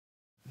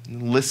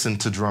listen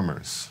to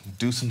drummers,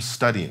 do some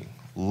studying,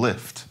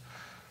 lift,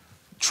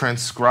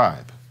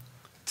 transcribe.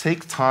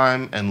 Take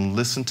time and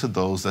listen to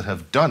those that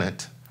have done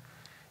it,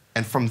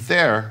 and from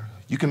there,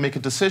 you can make a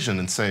decision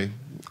and say,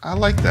 I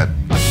like that.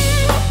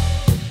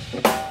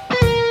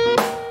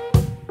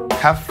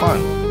 Have fun,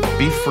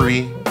 be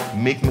free,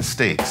 make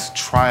mistakes,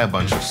 try a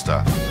bunch of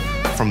stuff.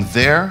 From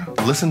there,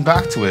 listen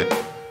back to it,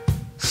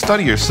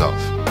 study yourself,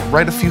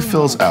 write a few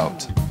fills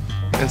out,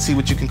 and see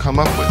what you can come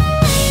up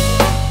with.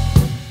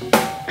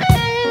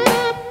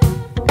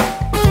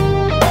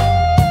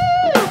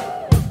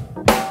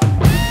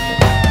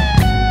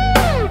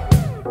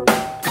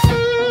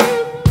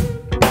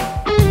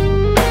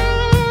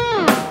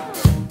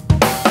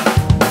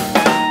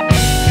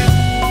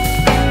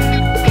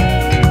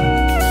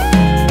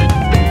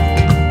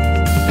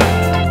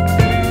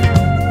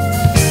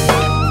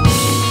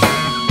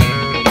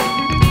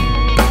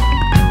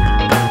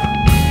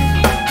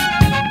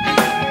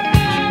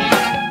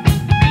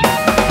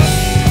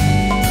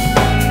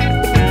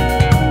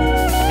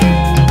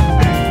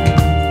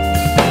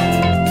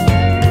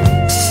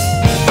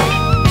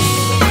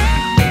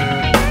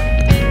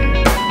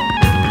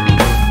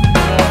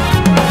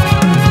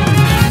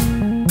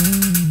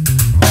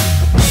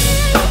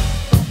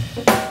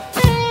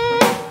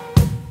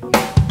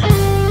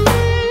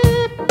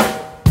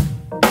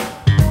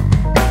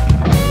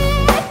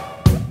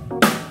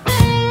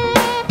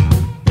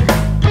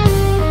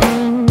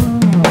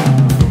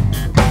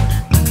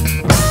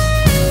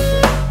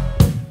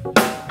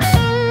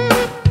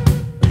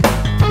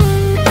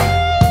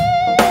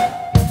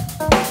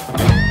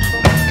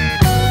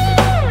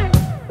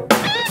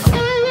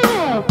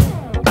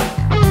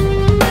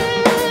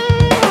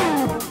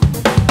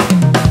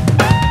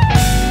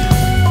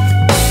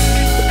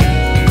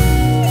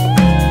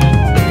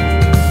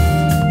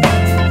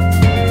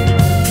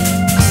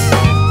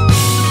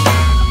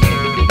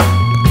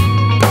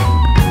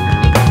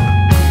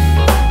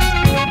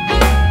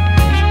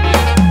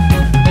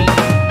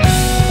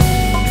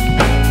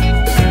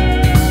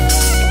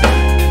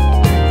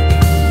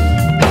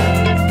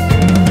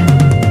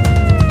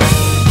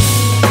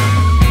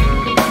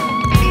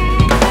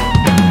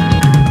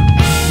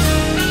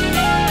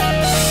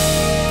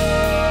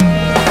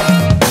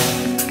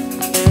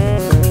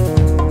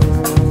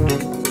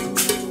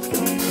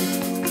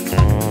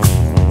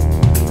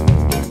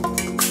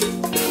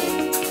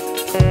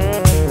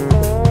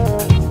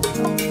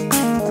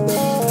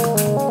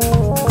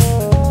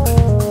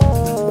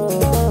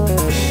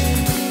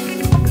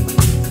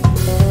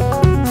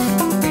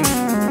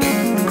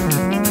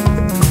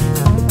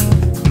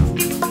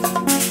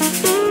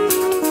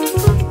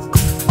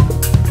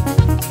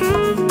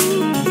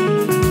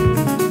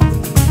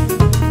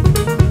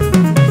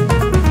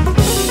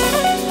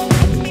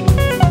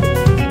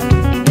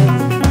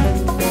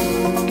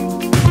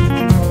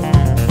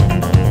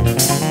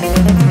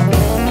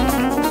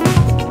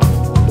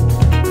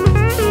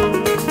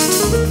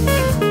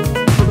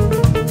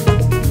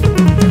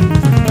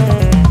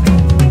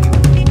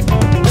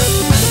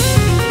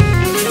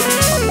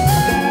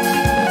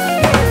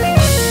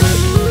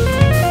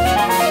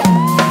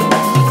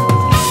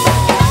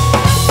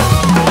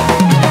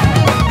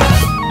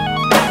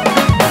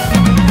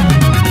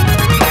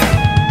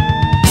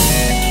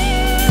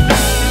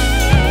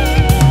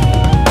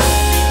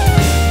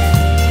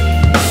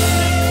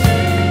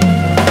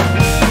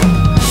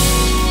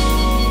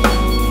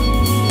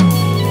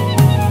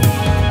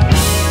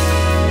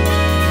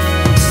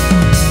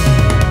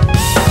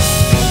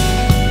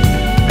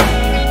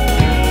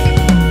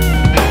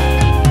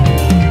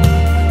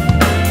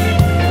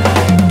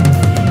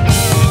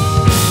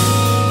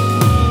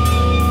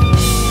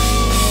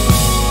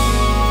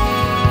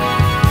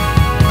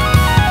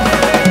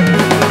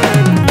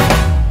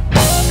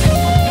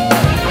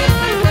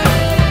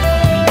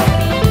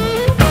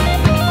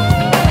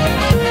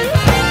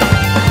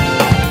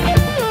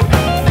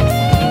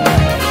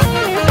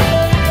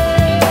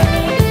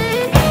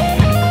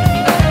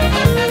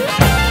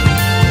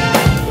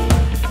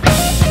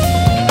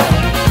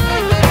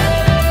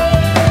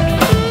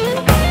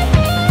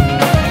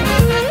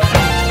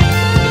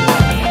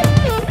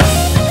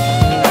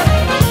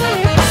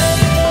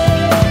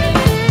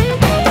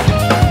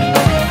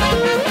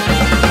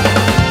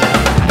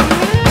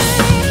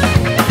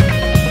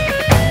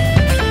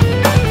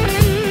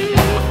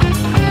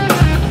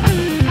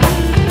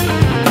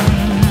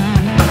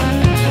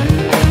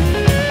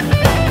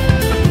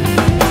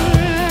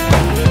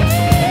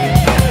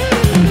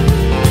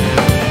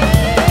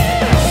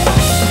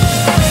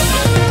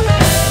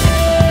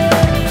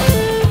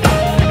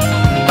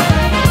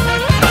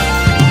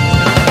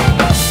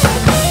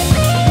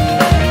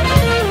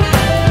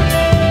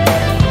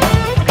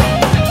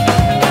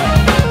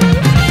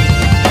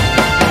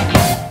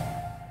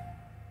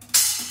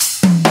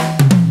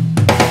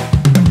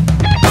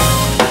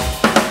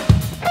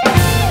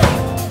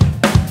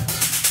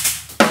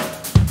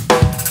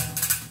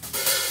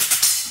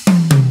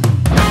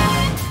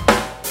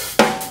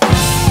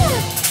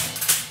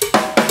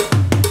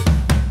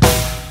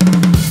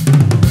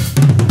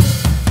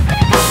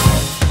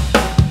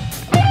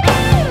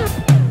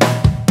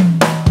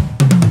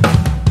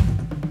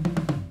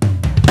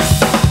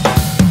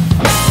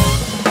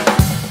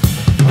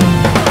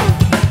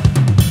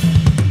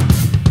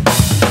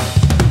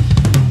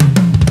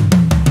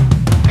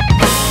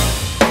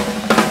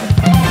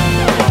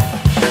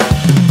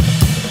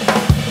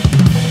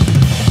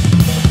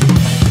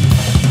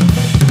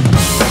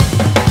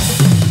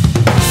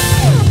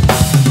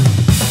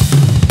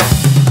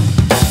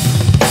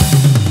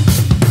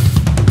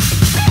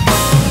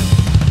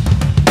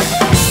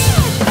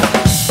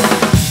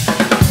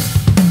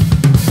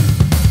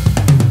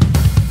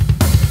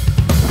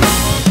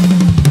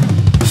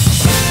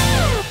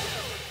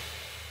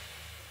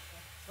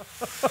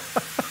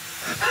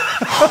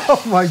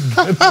 my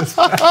goodness.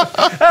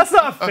 That's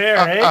not fair,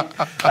 eh?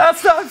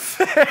 That's not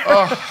fair.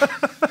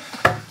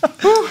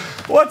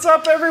 What's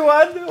up,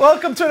 everyone?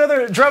 Welcome to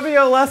another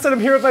Drumeo lesson. I'm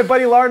here with my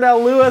buddy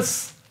Larnell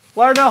Lewis.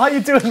 Larnell, how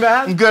you doing,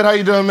 man? I'm good. How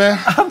you doing, man?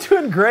 I'm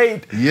doing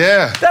great.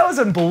 Yeah. That was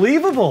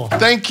unbelievable.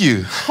 Thank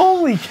you.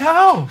 Holy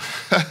cow.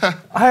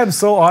 I am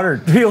so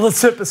honored to be able to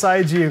sit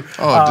beside you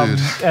dude.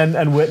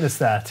 And witness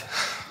that.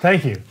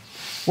 Thank you.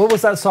 What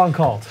was that song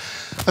called?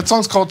 That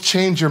song's called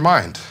Change Your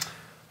Mind.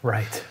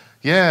 Right.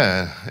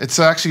 Yeah. It's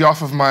actually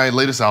off of my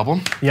latest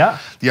album. Yeah.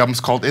 The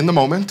album's called In the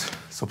Moment,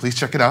 so please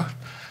check it out.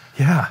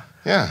 Yeah.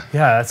 Yeah.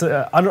 Yeah, it's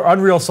an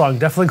unreal song.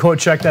 Definitely go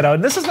check that out.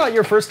 And this is not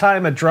your first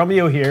time at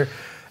Drumeo here.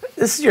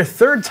 This is your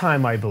third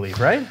time, I believe,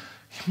 right?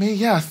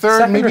 Yeah, third,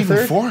 Second maybe or even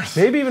third? fourth.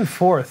 Maybe even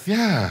fourth.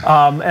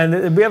 Yeah.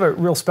 And we have a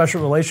real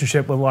special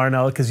relationship with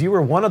Larnell because you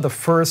were one of the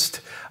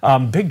first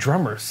big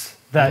drummers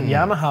that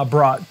Yamaha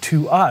brought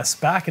to us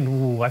back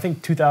in, I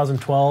think,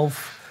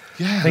 2012.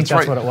 Yeah, I think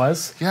that's what it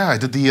was. Yeah, I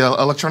did the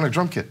electronic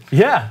drum kit.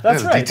 Yeah,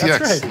 that's right. DTX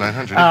that's right.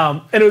 900.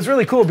 And it was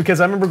really cool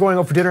because I remember going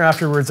out for dinner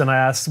afterwards, and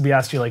we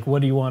asked you like, what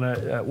do you want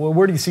to?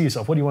 Where do you see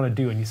yourself? What do you want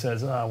to do? And you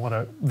says, I want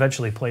to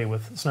eventually play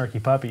with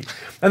Snarky Puppy.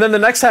 And then the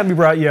next time we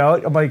brought you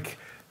out, I'm like,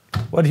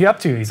 what are you up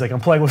to? He's like,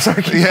 I'm playing with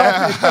Snarky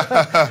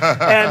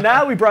Puppy. And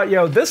now we brought you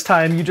out this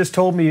time. You just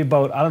told me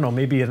about, I don't know,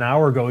 maybe an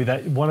hour ago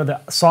that one of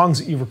the songs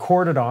that you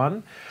recorded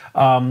on.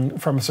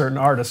 From a certain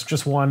artist,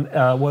 just won,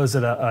 was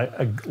it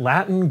a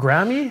Latin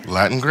Grammy?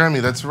 Latin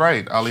Grammy, that's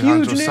right.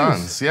 Alejandro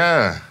Sanz,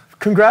 yeah.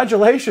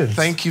 Congratulations.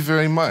 Thank you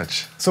very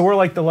much. So we're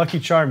like the lucky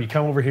charm. You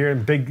come over here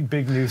and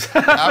big news.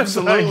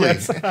 Absolutely.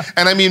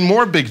 And I mean,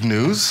 more big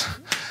news.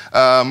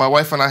 My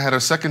wife and I had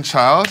our second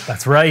child.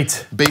 That's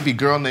right. Baby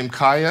girl named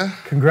Kaya.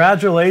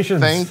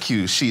 Congratulations. Thank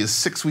you. She is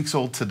 6 weeks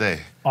old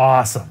today.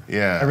 Awesome.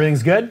 Yeah.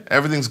 Everything's good?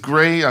 Everything's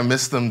great. I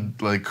miss them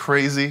like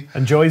crazy.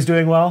 And Joey's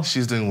doing well?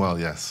 She's doing well,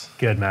 yes.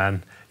 Good,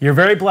 man. You're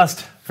very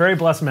blessed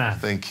man.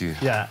 Thank you.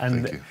 Yeah,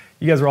 and Thank you.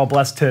 You guys are all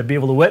blessed to be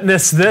able to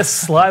witness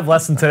this live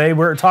lesson today.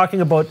 We're talking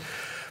about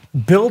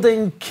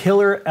building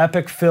killer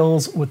epic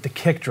fills with the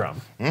kick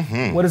drum.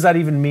 What does that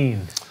even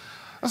mean?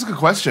 That's a good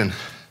question.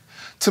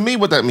 To me,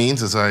 what that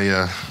means is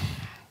I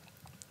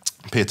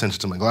pay attention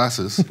to my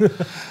glasses.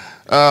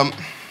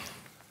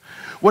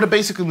 What it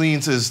basically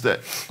means is that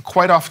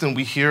quite often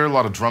we hear a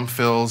lot of drum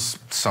fills,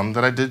 some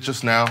that I did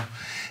just now,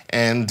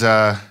 and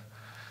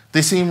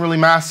they seem really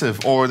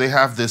massive, or they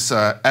have this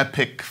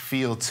epic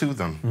feel to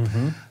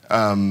them.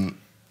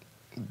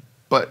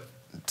 But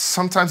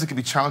sometimes it can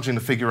be challenging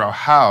to figure out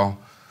how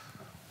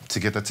to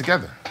get that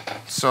together.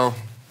 So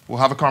we'll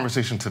have a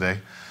conversation today,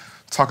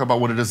 talk about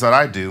what it is that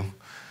I do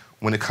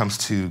when it comes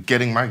to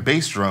getting my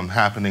bass drum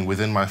happening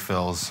within my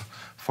fills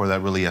for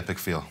that really epic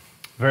feel.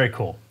 Very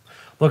cool.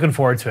 Looking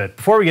forward to it.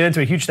 Before we get into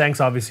it, huge thanks,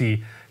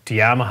 obviously, to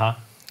Yamaha,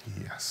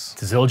 Yes.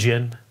 to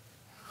Zildjian,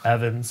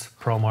 Evans,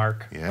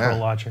 ProMark,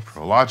 ProLogic.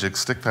 ProLogic,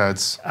 stick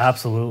pads.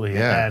 Absolutely.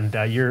 Yeah.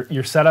 And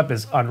your setup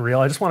is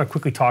unreal. I just want to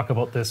quickly talk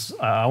about this.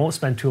 I won't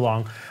spend too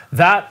long.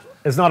 That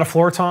is not a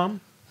floor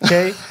tom,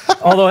 okay?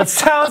 Although it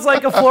sounds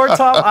like a floor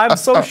tom. I'm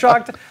so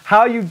shocked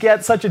how you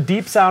get such a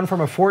deep sound from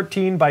a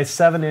 14 by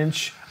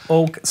 7-inch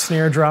oak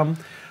snare drum.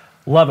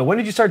 Love it. When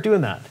did you start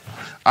doing that?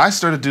 I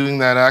started doing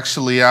that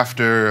actually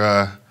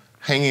after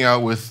hanging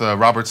out with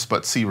Robert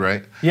Sput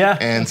Seawright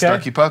and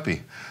Snarky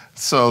Puppy.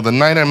 So the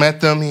night I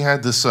met them, he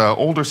had this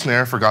older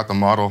snare, forgot the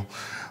model,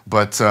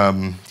 but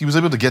he was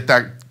able to get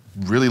that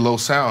really low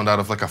sound out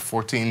of like a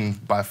 14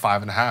 by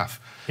 5.5.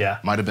 Yeah.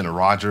 Might have been a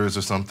Rogers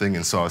or something,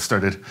 and so I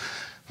started,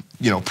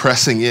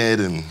 pressing it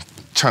and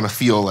trying to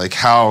feel like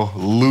how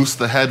loose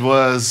the head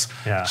was,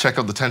 check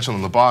out the tension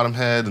on the bottom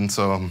head, and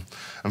so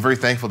I'm very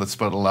thankful that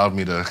Sput allowed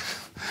me to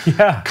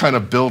kind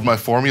of build my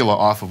formula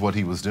off of what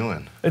he was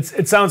doing.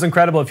 It sounds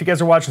incredible. If you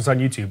guys are watching this on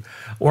YouTube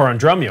or on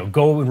Drumeo,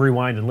 go and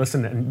rewind and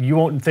listen, and you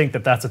won't think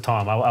that that's a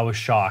tom. I was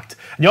shocked.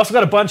 And you also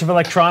got a bunch of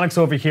electronics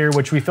over here,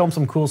 which we filmed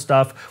some cool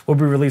stuff. We'll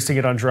be releasing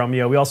it on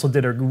Drumeo. We also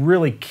did a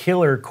really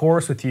killer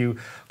course with you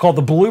called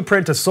The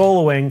Blueprint to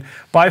Soloing.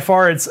 By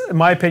far, it's, in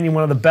my opinion,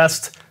 one of the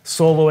best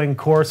soloing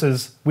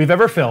courses we've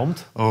ever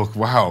filmed. Oh,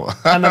 wow.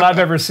 And that I've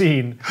ever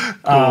seen.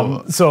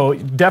 Cool. So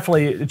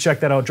definitely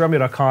check that out,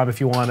 drumeo.com, if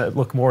you want to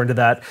look more into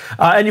that.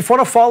 And if you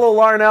want to follow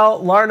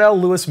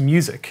Larnell Lewis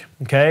Music,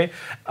 okay?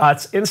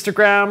 It's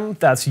Instagram,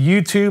 that's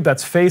YouTube,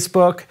 that's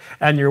Facebook,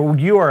 and your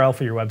URL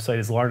for your website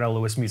is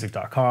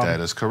larnelllewismusic.com. That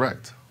is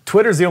correct.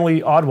 Twitter's the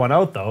only odd one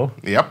out, though.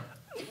 Yep.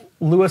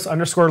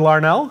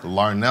 Lewis_Larnell?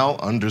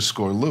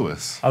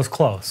 Larnell_Lewis. I was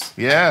close.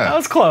 Yeah. That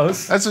was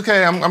close. That's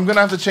okay. I'm going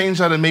to have to change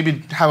that and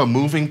maybe have a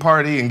moving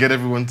party and get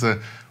everyone to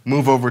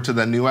move over to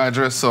that new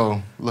address,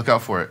 so look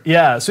out for it.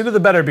 Yeah, sooner the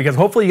better, because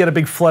hopefully you get a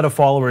big flood of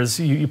followers.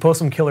 You post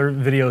some killer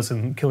videos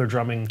and killer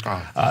drumming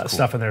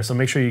stuff in there, so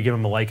make sure you give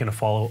them a like and a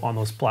follow on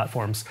those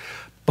platforms.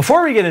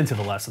 Before we get into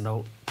the lesson,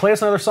 though, play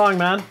us another song,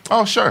 man.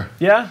 Oh, sure.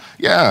 Yeah?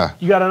 Yeah.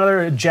 You got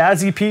another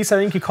jazzy piece, I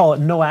think you call it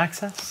No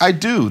Access? I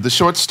do. The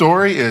short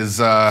story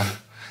is,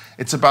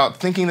 it's about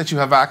thinking that you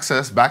have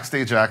access,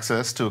 backstage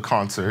access to a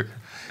concert.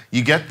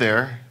 You get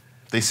there,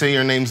 They say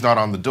your name's not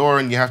on the door,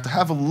 and you have to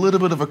have a little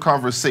bit of a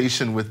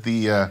conversation with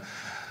the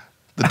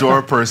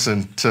door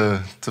person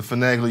to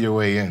finagle your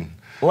way in.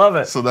 Love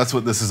it. So that's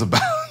what this is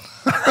about.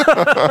 All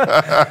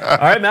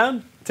right,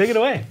 man. Take it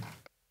away.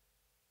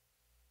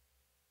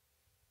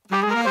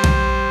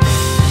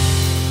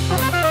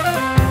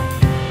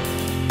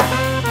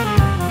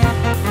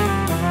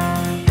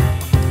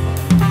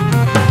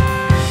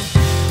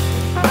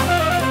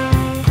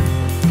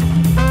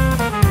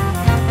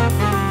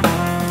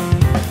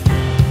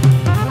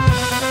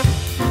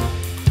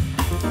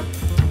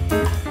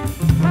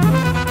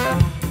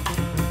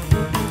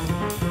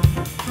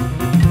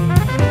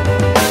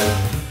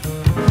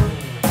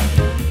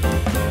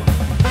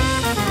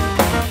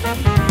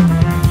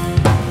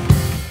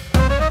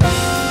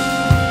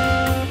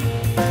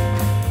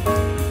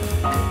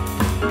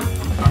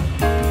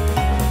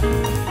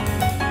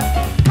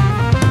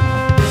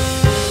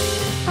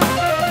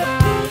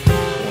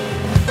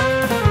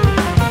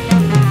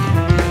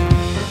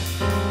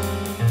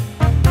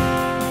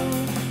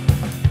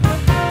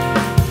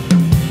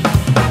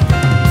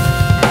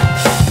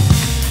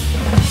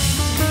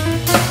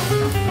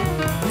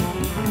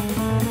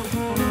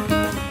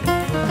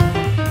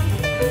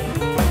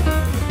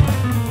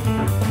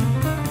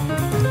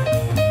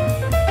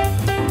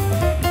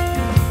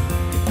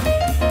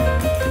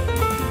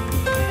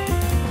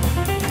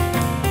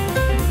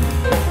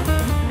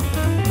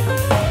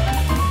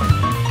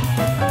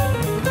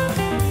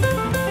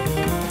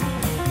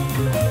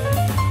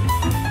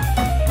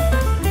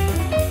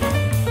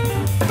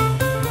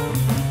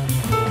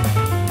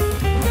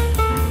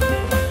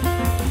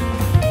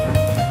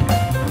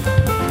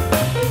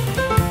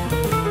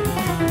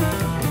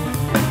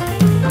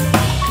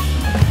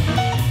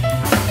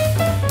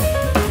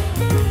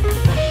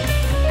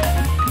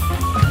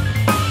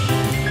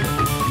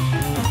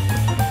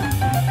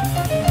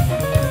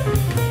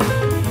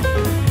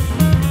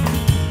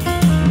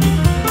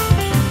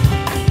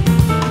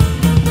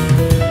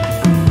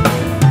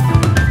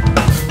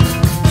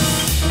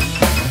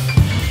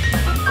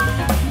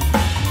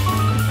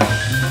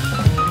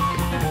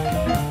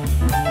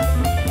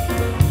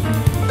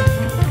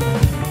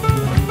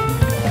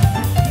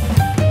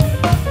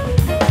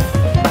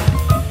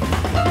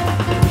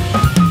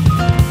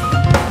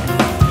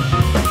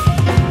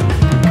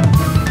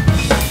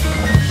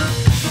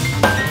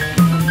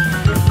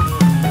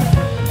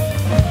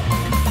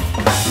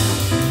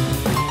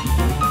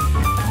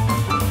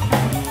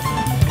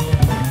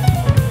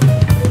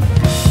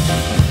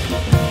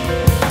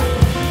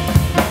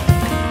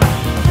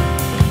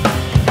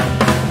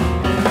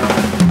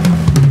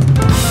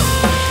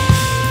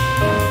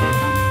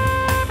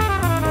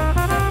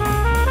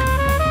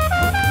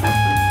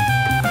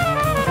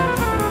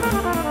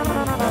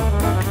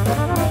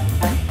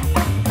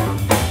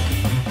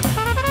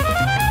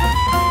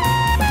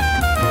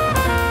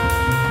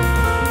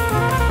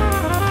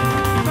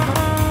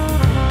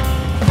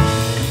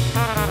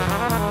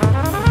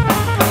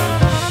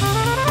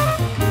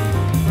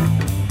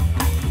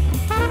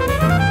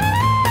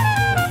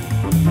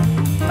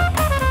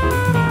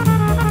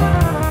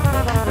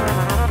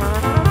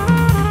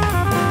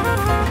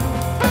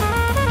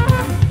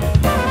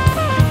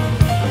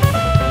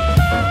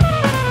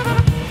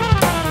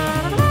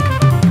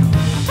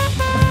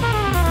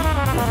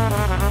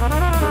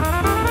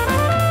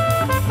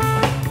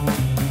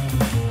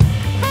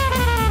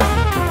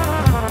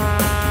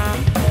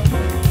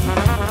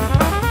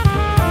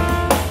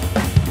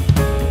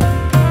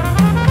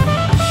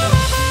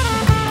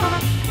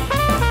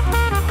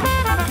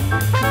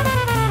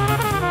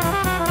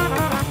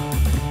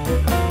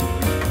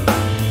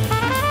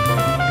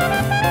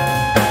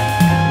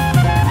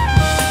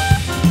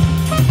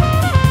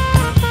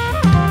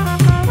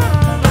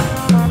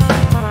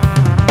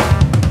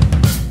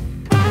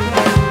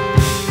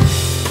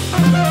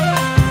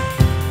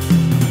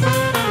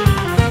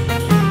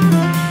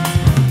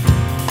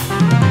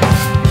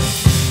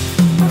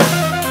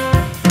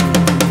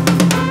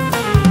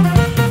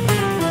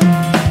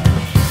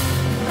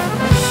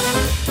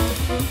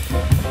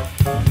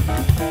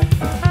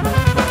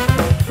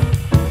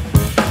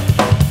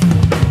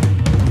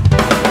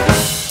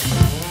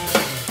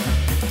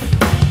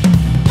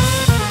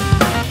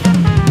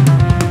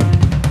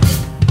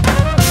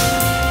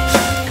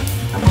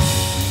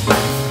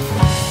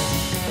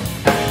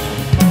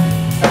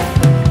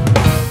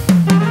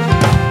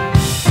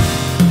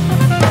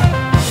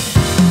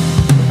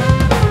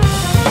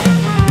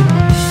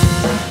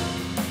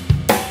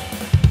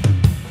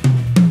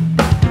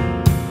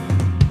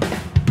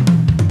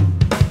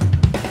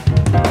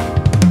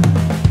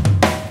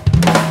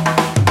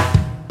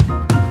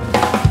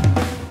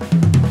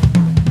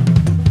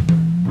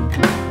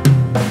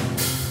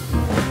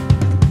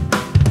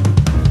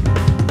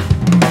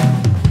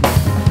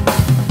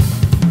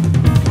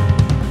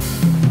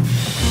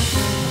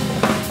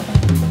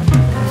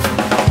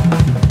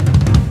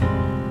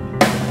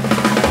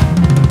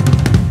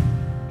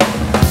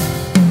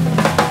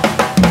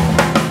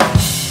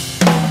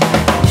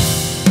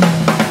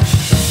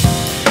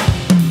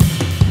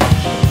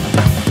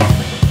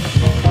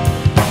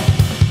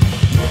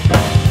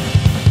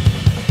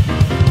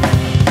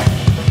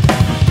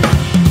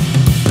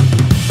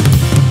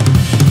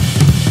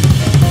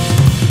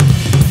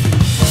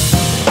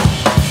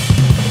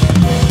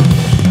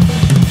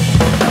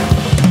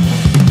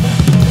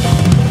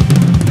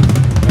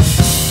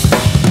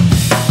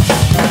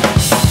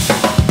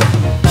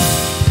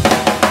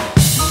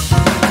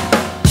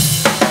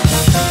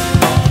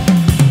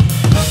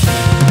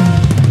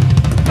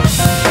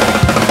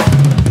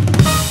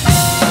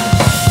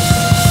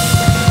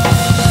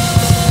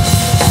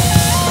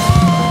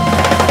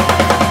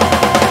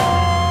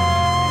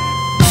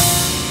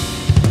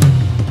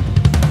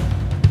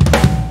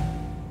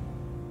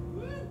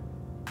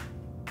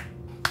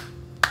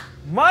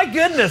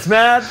 this,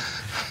 man.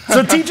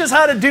 So teach us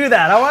how to do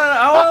that. I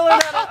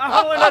want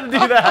to learn how to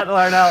do that,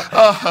 Larnell.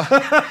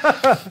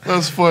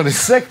 That's funny.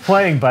 Sick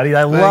playing, buddy.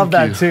 I love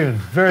that you. tune.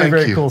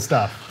 Very cool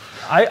stuff.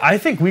 I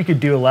think we could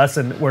do a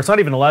lesson where it's not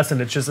even a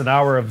lesson, it's just an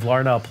hour of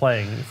Larnell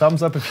playing.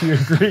 Thumbs up if you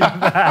agree with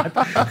that.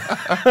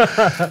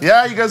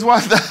 Yeah, you guys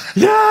want that?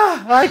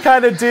 Yeah, I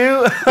kind of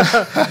do.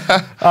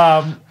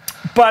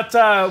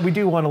 But we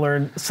do want to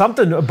learn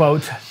something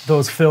about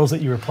those fills that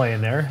you were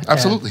playing there.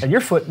 Absolutely. And your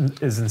foot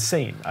is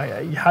insane.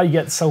 How you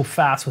get so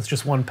fast with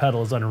just one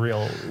pedal is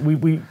unreal.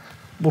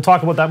 We'll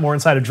talk about that more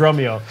inside of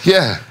Drumeo.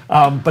 Yeah.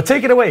 But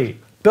take it away.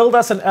 Build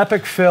us an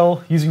epic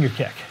fill using your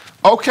kick.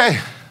 Okay,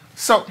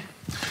 so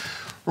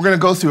we're going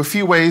to go through a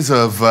few ways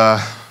of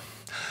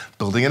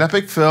building an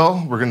epic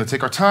fill. We're going to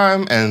take our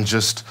time and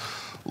just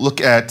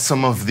look at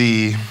some of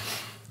the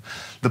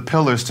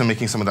pillars to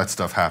making some of that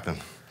stuff happen.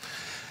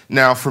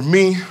 Now, for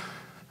me,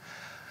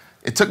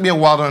 it took me a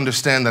while to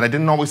understand that I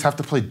didn't always have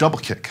to play double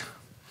kick.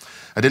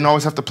 I didn't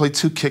always have to play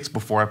 2 kicks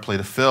before I played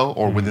a fill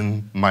or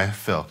within my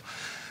fill.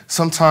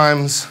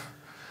 Sometimes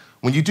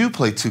when you do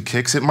play 2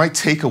 kicks, it might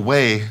take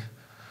away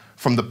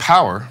from the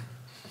power,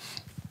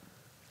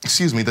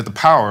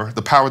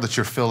 the power that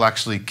your fill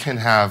actually can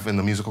have in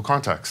the musical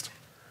context.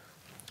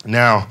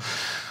 Now,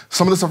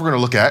 some of the stuff we're going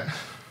to look at,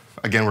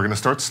 again, we're going to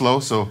start slow,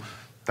 so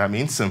that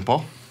means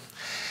simple.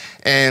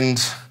 And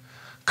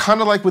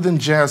kind of like within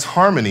jazz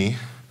harmony,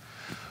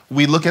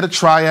 we look at a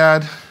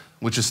triad,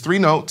 which is 3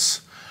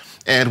 notes,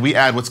 and we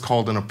add what's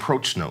called an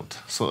approach note.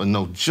 So a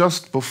note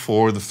just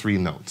before the 3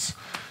 notes.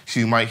 So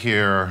you might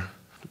hear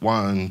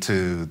 1,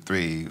 2,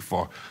 3,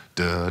 4,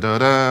 da da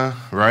da,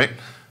 right?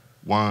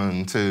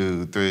 1,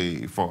 2,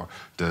 3, 4,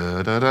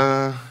 da da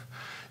da.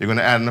 You're going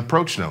to add an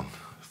approach note.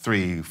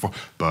 3, 4,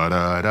 ba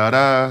da da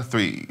da.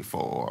 3,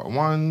 4,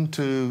 1,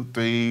 2,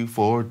 3,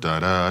 4, da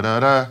da da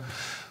da.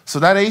 So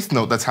that 8th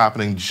note that's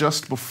happening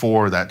just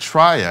before that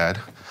triad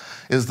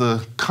is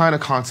the kind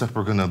of concept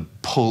we're going to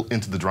pull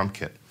into the drum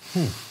kit.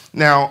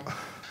 Now,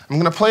 I'm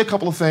going to play a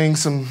couple of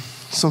things, some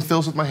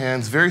fills with my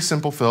hands, very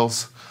simple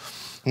fills.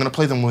 I'm going to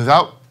play them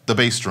without the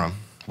bass drum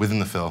within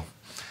the fill.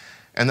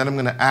 And then I'm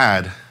going to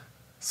add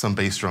some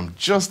bass drum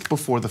just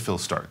before the fill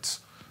starts.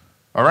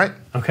 All right?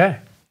 Okay.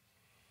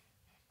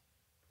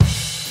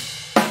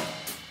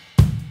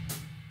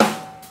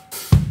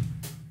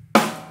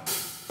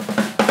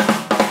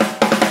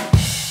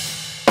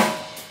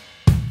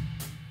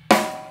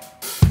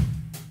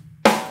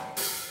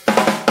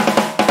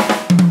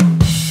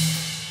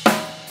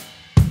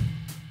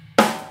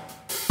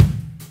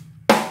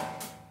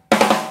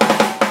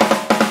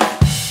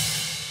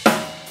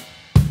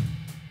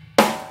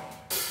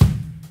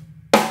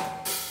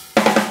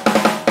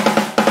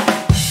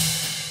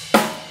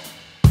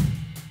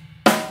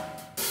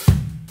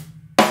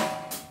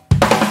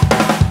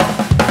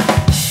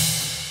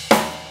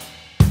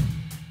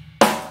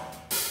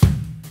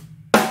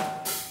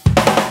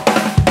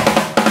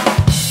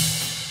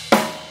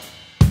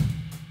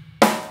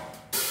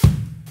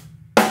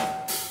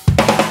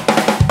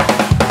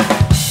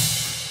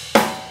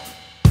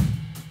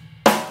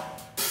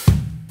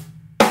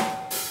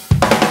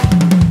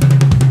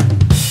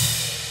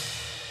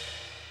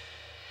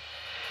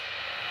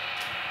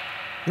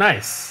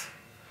 Nice.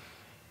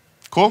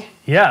 Cool?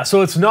 Yeah,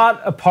 so it's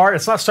not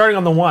starting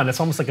on the 1,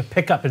 it's almost like a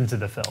pickup into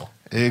the fill.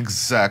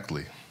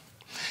 Exactly.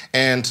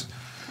 And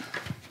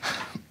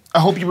I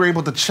hope you were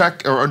able to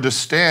check or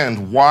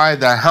understand why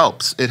that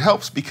helps. It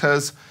helps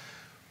because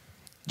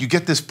you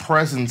get this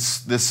presence,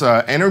 this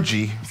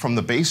energy from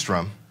the bass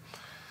drum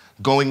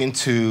going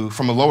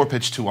from a lower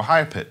pitch to a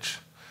higher pitch.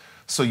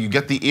 So you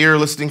get the ear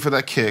listening for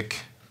that kick,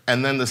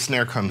 and then the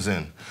snare comes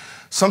in.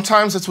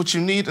 Sometimes it's what you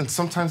need, and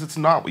sometimes it's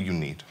not what you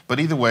need. But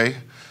either way,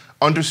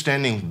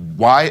 understanding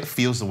why it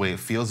feels the way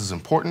it feels is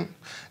important,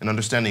 and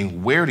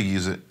understanding where to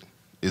use it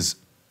is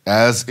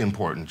as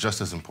important, just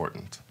as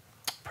important.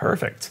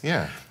 Perfect.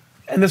 Yeah.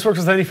 And this works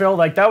with any fill.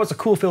 Like, that was a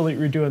cool fill that you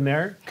were doing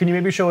there. Can you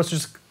maybe show us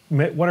just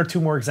 1 or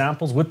 2 more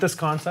examples with this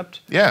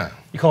concept? Yeah.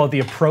 You call it the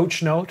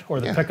approach note or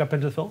the pickup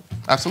into the fill?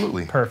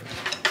 Absolutely.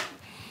 Perfect.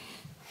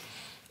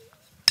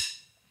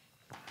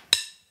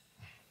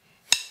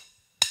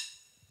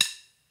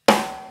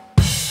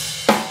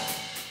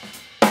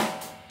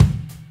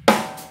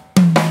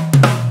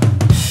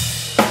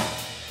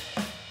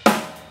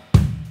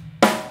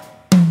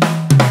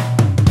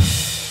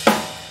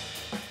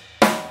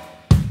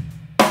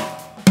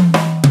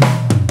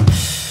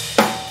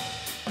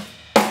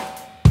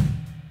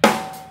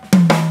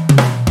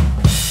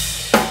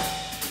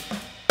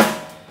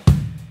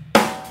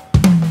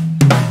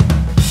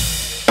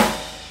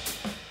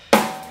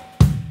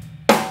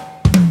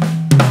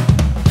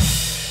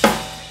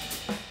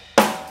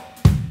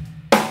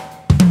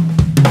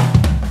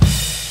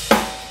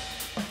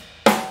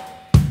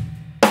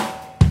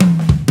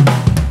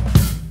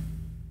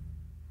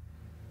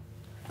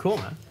 Cool,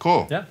 man.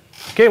 Cool. Yeah.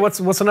 Okay, what's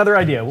another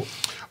idea?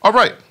 All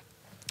right.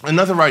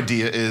 Another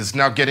idea is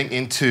now getting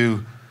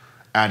into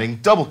adding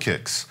double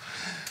kicks.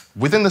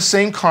 Within the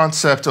same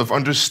concept of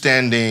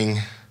understanding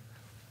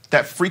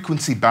that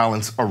frequency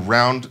balance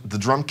around the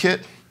drum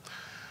kit,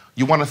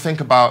 you want to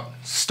think about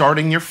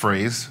starting your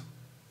phrase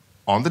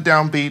on the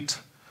downbeat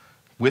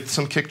with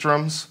some kick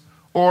drums,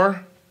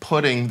 or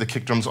putting the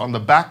kick drums on the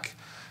back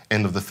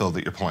end of the fill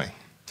that you're playing.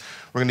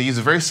 We're going to use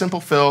a very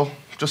simple fill,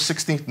 just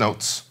 16th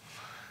notes.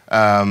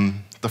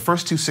 The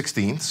first 2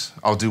 16ths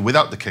I'll do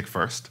without the kick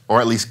first,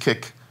 or at least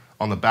kick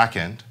on the back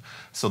end.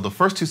 So the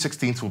first 2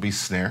 16ths will be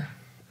snare,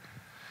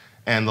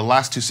 and the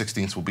last 2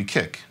 16ths will be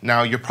kick.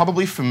 Now, you're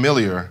probably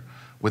familiar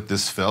with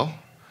this fill,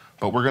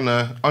 but we're going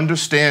to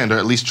understand, or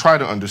at least try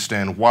to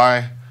understand,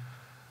 why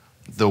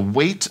the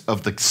weight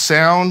of the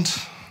sound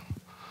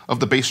of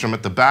the bass drum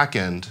at the back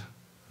end,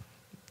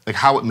 like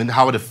how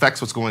it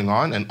affects what's going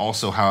on, and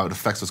also how it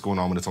affects what's going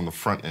on when it's on the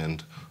front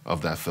end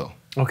of that fill.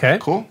 Okay.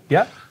 Cool?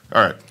 Yeah.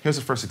 All right, here's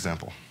the first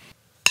example.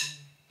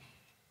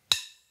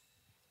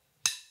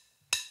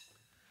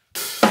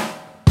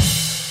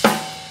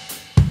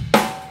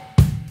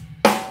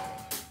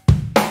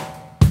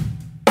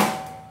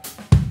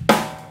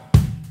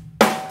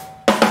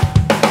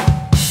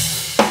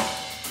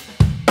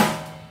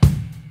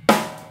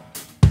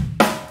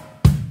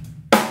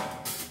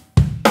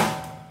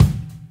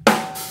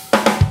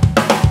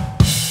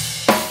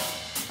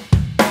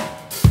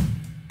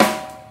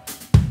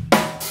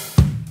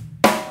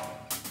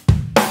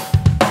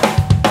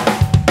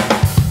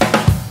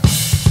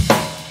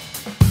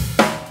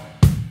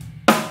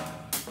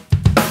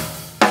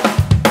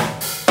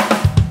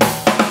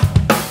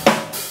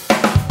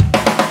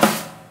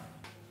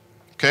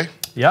 Okay?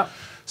 Yeah.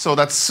 So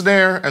that's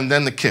snare and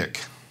then the kick.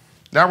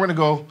 Now we're going to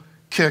go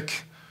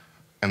kick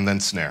and then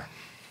snare.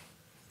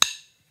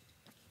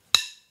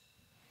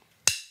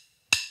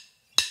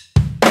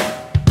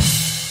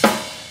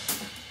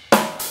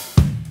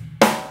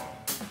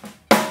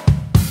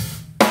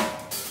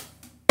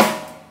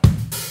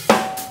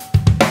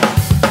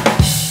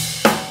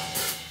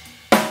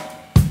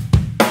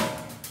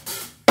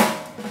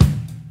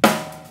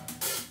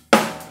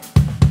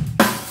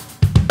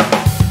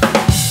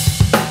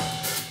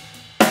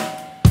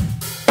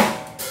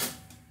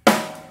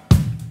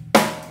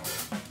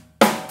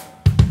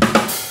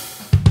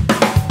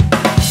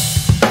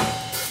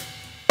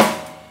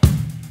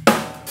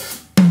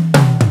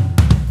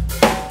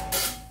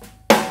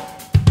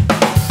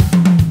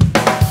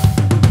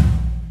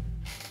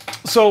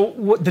 So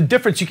the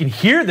difference, you can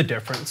hear the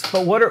difference,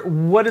 but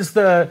what is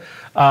the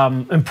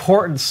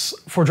importance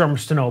for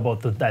drummers to know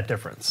about that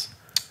difference?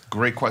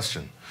 Great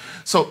question.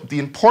 So the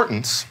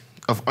importance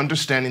of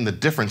understanding the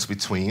difference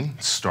between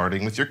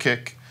starting with your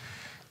kick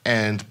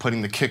and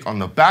putting the kick on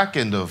the back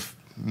end of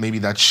maybe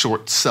that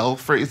short cell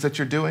phrase that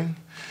you're doing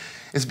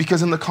is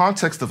because in the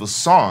context of a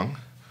song,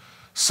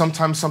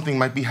 sometimes something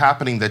might be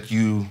happening that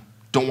you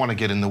don't want to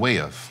get in the way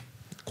of.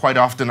 Quite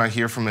often I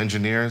hear from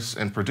engineers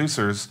and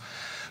producers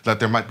that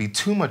there might be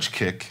too much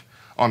kick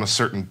on a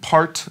certain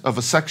part of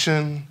a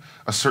section,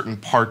 a certain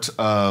part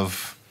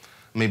of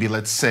maybe,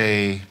 let's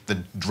say, the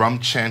drum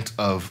chant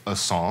of a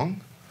song,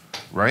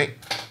 right?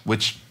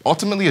 Which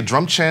ultimately a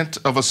drum chant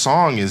of a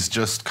song is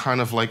just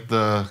kind of like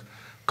the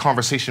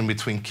conversation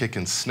between kick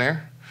and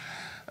snare.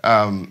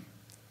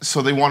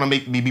 So they want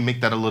to maybe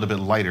make that a little bit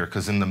lighter,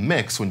 because in the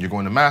mix, when you're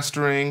going to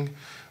mastering,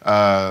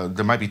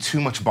 there might be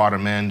too much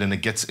bottom end and it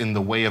gets in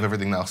the way of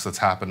everything else that's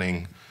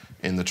happening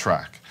in the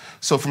track.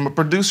 So from a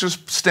producer's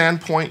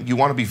standpoint, you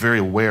want to be very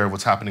aware of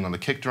what's happening on the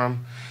kick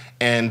drum.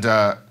 And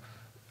I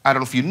don't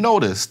know if you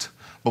noticed,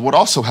 but what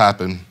also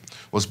happened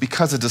was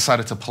because it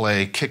decided to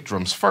play kick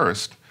drums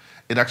first,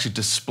 it actually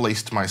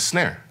displaced my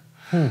snare.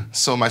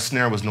 So my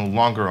snare was no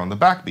longer on the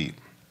backbeat.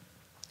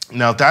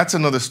 Now that's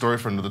another story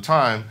for another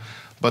time,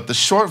 but the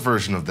short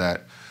version of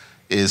that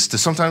is to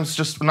sometimes,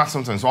 just not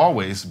sometimes,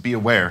 always be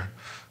aware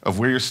of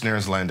where your snare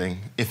is landing,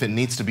 if it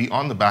needs to be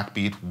on the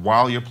backbeat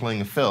while you're playing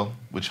a fill,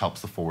 which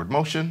helps the forward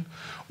motion,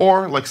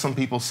 or like some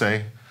people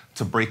say,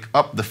 to break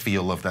up the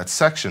feel of that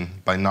section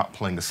by not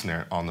playing the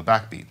snare on the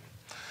backbeat.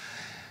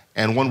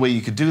 And one way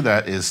you could do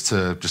that is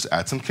to just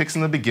add some kicks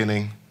in the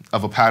beginning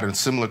of a pattern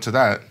similar to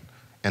that,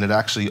 and it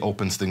actually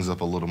opens things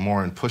up a little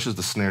more and pushes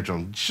the snare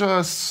drum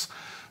just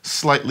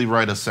slightly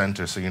right of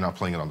center so you're not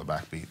playing it on the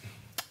backbeat.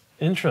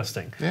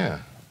 Interesting.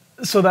 Yeah.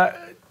 So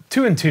that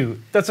 2 and 2,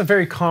 that's a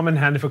very common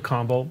hand and foot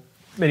combo.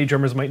 Many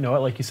drummers might know it,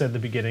 like you said at the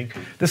beginning.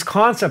 This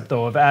concept,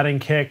 though, of adding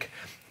kick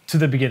to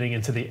the beginning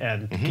and to the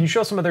end, can you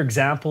show some other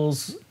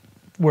examples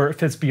where it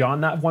fits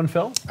beyond that one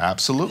fill?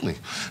 Absolutely.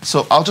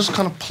 So I'll just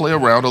kind of play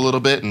around a little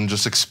bit and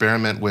just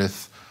experiment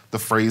with the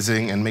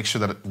phrasing and make sure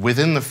that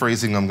within the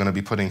phrasing I'm going to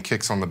be putting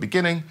kicks on the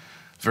beginning,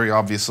 very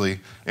obviously,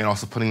 and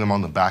also putting them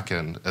on the back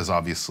end as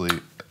obvious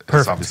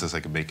as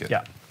I can make it.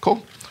 Yeah.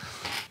 Cool.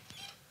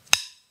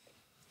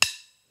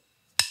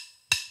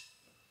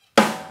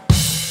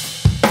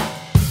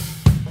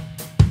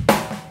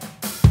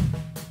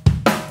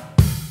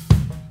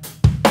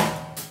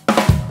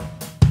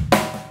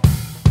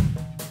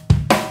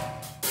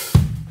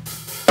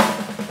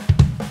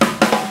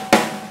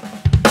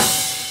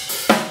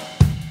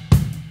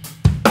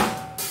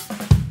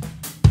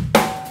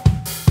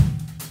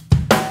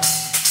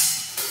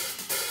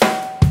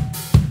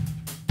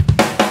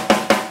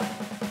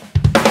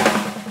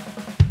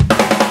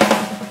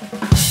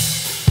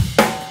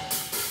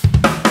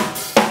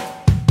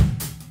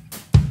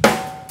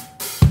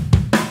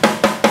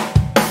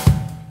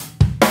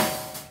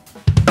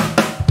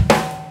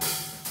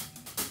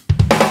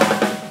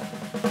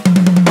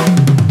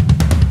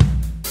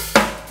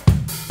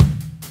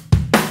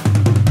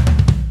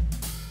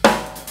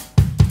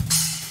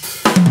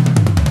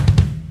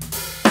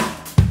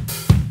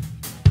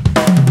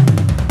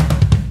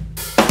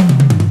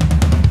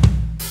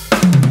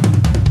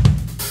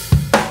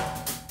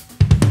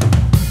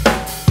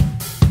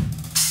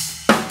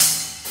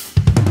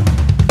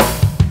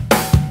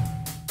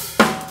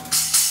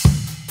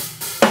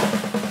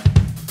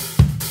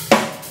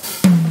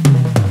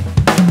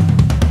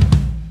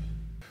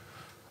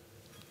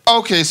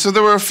 Okay, so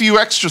there were a few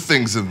extra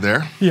things in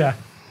there. Yeah.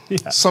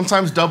 Yeah.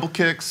 Sometimes double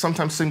kicks,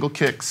 sometimes single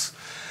kicks.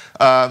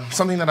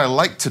 Something that I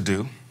like to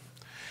do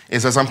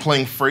is as I'm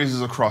playing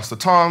phrases across the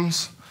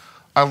toms,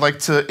 I like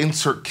to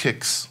insert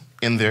kicks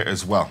in there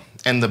as well.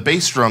 And the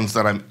bass drums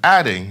that I'm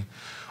adding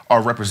are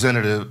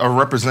a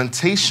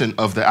representation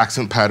of the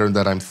accent pattern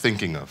that I'm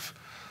thinking of,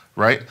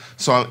 right?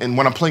 So and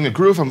when I'm playing a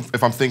groove,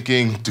 if I'm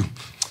thinking,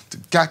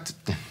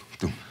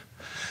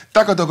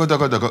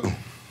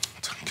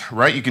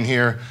 right, you can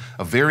hear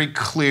a very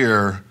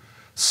clear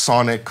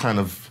sonic kind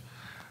of,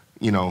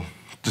 you know,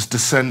 just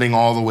descending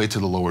all the way to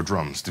the lower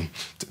drums.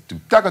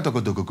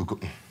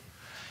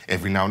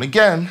 Every now and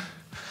again,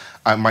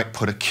 I might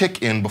put a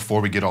kick in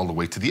before we get all the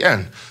way to the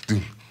end.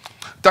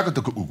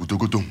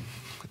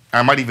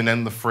 I might even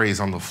end the phrase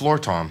on the floor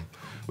tom,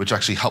 which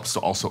actually helps to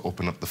also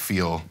open up the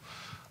feel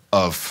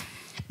of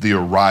the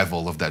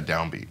arrival of that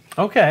downbeat.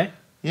 Okay.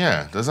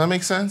 Yeah, does that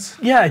make sense?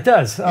 Yeah, it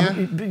does.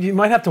 You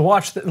might have to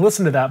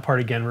listen to that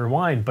part again,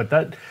 rewind, but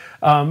that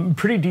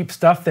pretty deep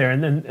stuff there.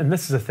 And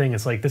this is the thing,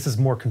 it's like this is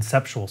more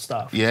conceptual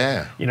stuff.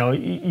 Yeah. You know,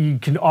 you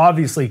can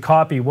obviously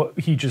copy what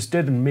he just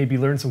did and maybe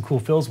learn some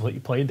cool fills with what you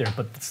played there,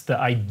 but it's the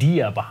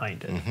idea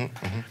behind it.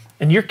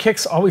 And your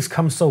kicks always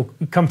come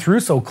through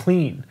so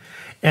clean,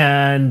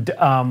 and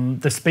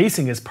the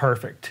spacing is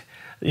perfect.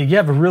 You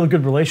have a really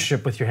good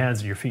relationship with your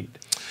hands and your feet.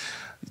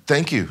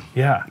 Thank you.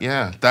 Yeah.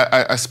 Yeah.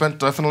 I spent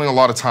definitely a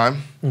lot of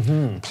time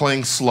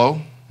playing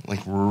slow, like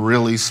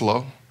really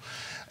slow.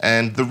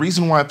 And the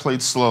reason why I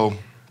played slow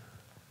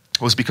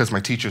was because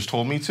my teachers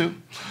told me to.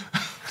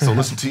 So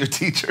listen to your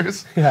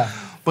teachers. Yeah.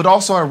 But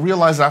also I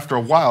realized after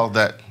a while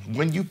that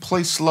when you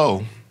play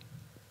slow,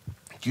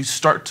 you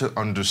start to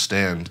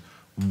understand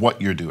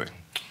what you're doing.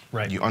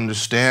 Right. You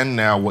understand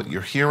now what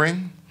you're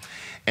hearing.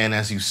 And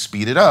as you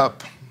speed it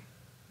up,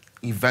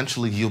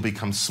 eventually you'll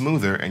become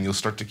smoother and you'll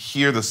start to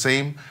hear the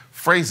same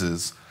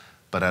phrases,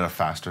 but at a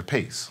faster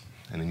pace.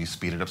 And then you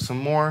speed it up some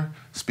more,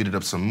 speed it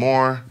up some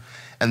more.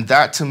 And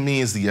that to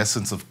me is the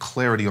essence of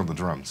clarity on the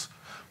drums.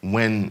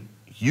 When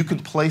you can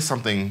play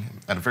something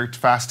at a very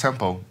fast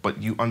tempo,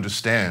 but you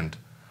understand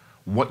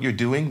what you're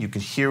doing, you can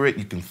hear it,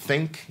 you can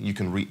think, you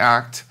can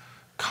react,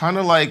 kind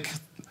of like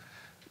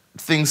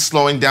things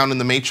slowing down in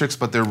the Matrix,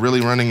 but they're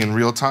really running in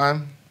real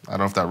time. I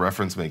don't know if that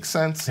reference makes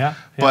sense. Yeah.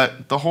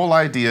 But the whole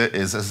idea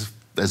is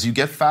as you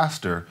get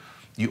faster,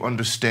 you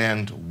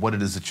understand what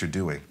it is that you're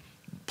doing.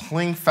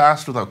 Playing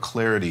fast without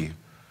clarity,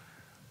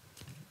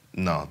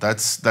 no,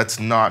 that's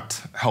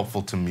not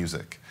helpful to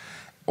music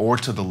or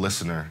to the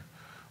listener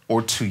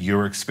or to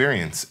your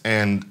experience.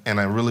 And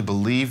I really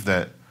believe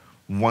that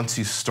once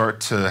you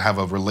start to have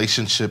a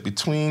relationship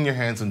between your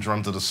hands and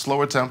drums at a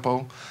slower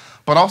tempo,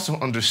 but also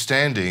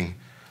understanding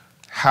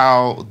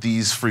how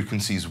these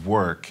frequencies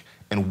work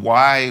and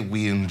why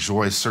we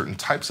enjoy certain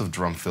types of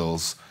drum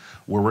fills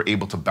where we're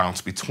able to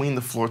bounce between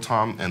the floor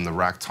tom and the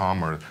rack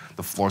tom, or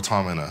the floor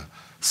tom and a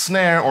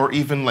snare, or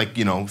even like,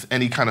 you know,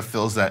 any kind of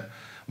fills that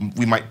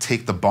we might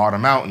take the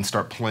bottom out and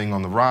start playing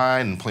on the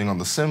ride and playing on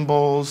the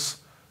cymbals,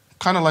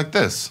 kind of like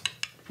this.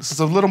 This is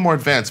a little more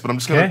advanced, but I'm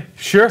just gonna. Okay,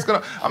 sure.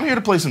 I'm here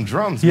to play some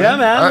drums. Yeah,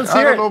 man. Let's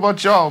hear I don't know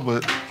about y'all,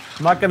 but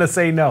I'm not gonna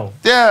say no.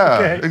 Yeah,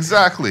 okay.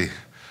 Exactly.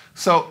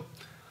 So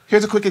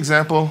here's a quick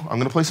example. I'm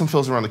gonna play some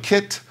fills around the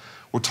kit.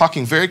 We're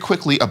talking very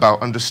quickly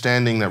about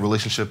understanding that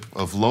relationship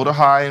of low to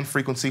high and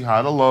frequency,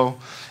 high to low,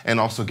 and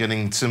also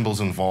getting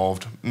cymbals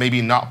involved. Maybe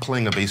not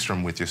playing a bass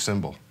drum with your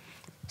cymbal,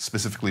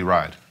 specifically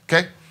ride.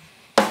 Okay.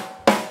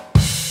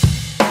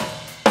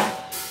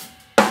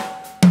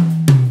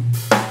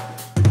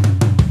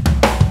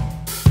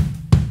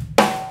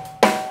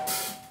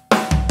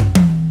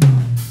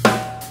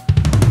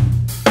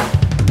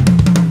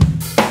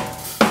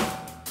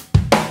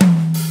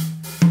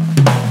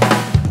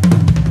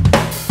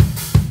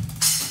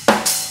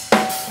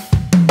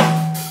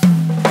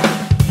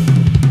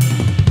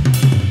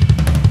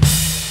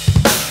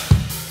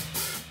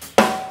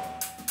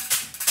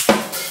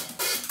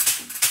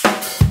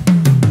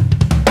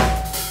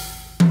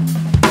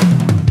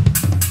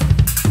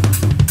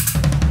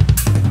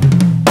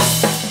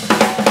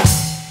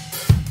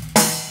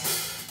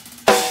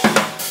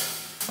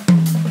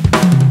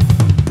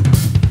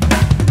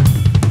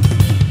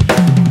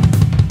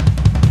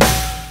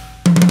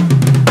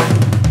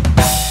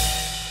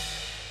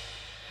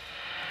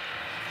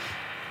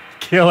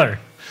 Killer.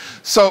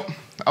 So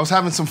I was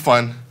having some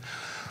fun,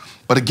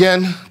 but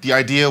again, the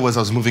idea was I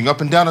was moving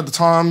up and down at the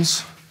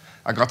toms.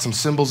 I got some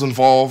cymbals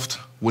involved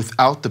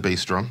without the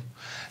bass drum.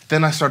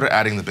 Then I started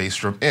adding the bass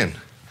drum in.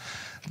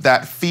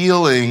 That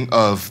feeling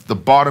of the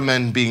bottom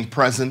end being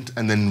present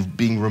and then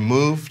being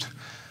removed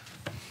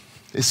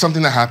is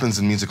something that happens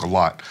in music a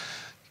lot.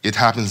 It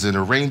happens in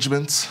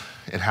arrangements.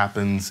 It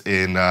happens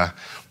in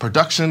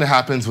production. It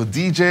happens with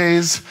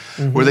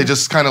DJs where they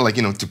just kind of like,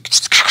 you know,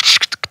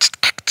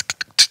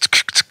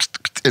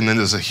 and then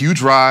there's a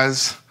huge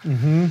rise,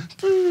 and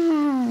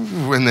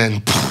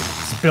then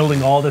it's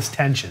building all this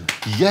tension.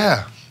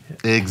 Yeah,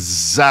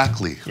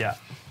 exactly. Yeah.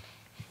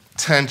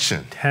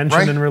 Tension. Tension,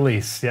 right? And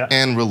release, yeah.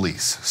 And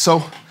release.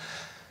 So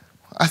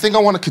I think I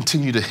want to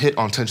continue to hit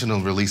on tension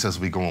and release as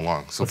we go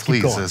along. So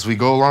please, as we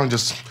go along,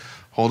 just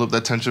hold up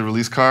that tension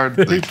release card.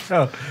 There you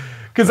go.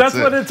 Because that's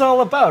what it's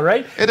all about,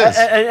 right? It is.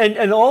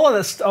 And all of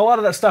this, a lot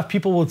of that stuff,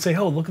 people would say,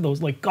 "Oh, look at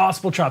those like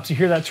gospel chops." You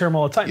hear that term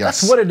all the time.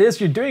 Yes. That's what it is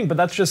you're doing, but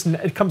that's just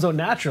it comes out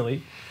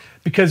naturally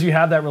because you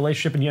have that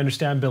relationship and you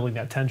understand building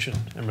that tension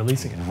and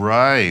releasing it.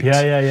 Right.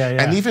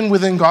 Yeah. And even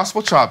within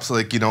gospel chops,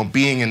 like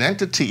being an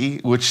entity,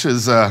 which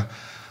is a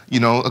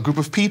group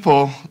of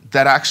people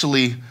that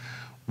actually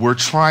were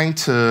trying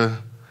to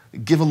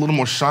give a little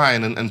more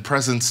shine and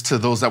presence to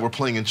those that were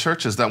playing in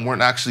churches that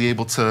weren't actually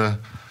able to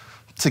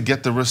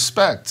get the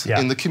respect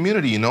in the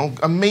community.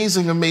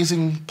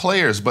 Amazing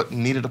players, but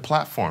needed a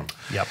platform.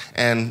 Yep.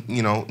 And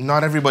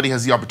not everybody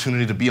has the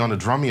opportunity to be on a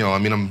Drumeo. I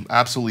mean, I'm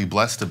absolutely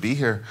blessed to be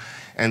here.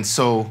 And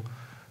so,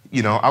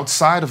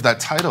 outside of that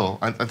title,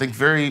 I think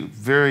very,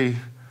 very,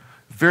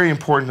 very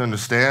important to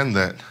understand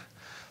that,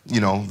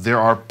 there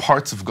are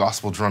parts of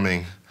gospel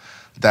drumming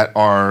that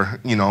are,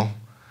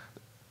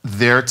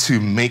 there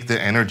to make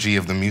the energy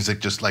of the music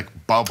just like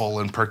bubble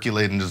and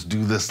percolate and just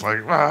do this like,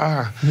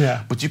 ah.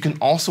 Yeah. But you can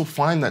also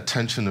find that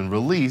tension and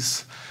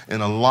release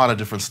in a lot of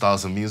different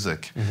styles of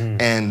music.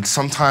 And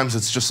sometimes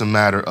it's just a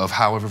matter of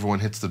how everyone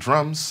hits the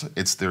drums.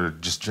 It's their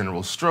just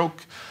general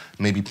stroke.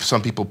 Maybe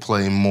some people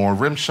play more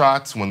rim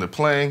shots when they're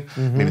playing.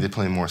 Maybe they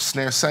play more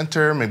snare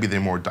center. Maybe they're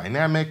more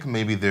dynamic.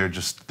 Maybe there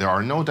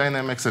are no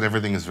dynamics and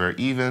everything is very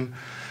even.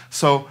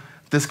 So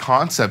this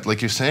concept,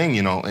 like you're saying,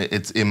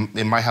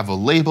 it might have a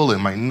label, it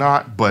might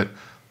not, but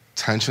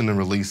tension and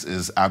release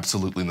is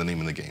absolutely the name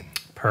of the game.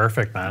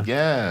 Perfect, man.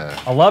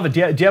 Yeah. I love it.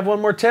 Do you have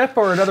one more tip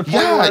or another point?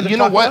 Yeah, you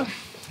know what?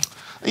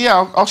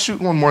 Yeah, I'll shoot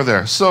one more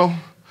there. So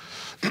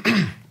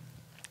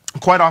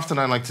quite often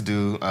I like to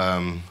do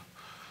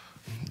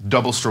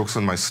double strokes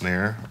on my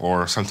snare,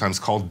 or sometimes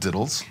called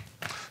diddles.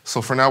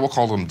 So for now, we'll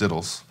call them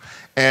diddles.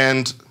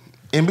 And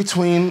in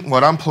between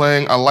what I'm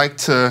playing, I like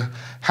to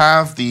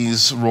have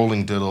these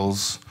rolling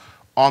diddles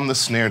on the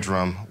snare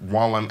drum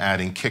while I'm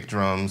adding kick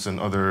drums and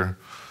other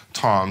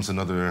toms and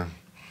other,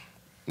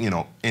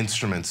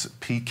 instruments,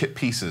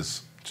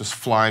 pieces, just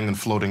flying and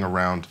floating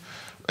around,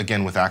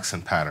 again, with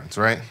accent patterns,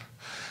 right?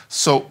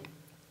 So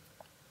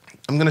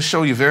I'm going to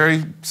show you a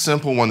very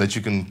simple one that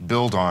you can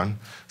build on.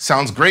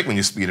 Sounds great when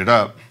you speed it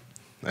up,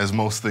 as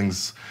most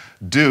things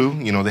do.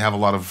 They have a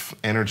lot of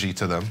energy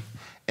to them.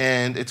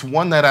 And it's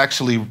one that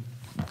actually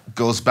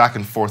goes back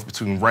and forth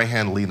between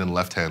right-hand lead and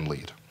left-hand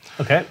lead.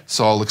 Okay.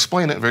 So I'll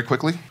explain it very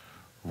quickly.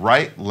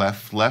 Right,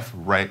 left, left,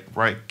 right,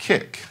 right,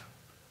 kick.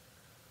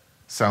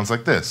 Sounds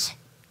like this.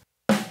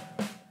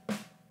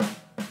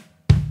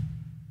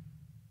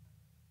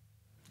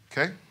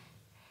 Okay?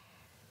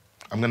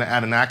 I'm going to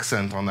add an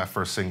accent on that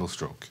first single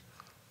stroke.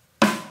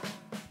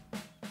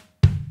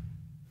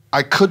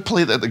 I could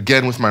play that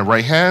again with my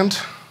right hand.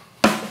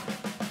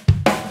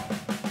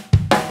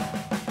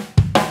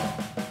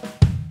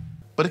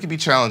 But it could be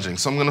challenging,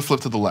 so I'm going to flip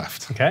to the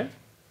left. Okay.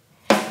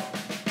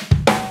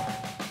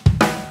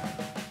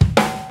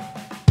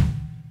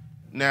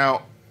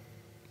 Now,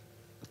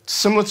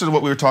 similar to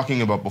what we were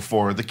talking about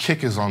before, the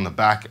kick is on the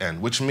back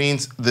end, which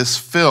means this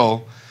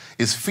fill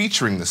is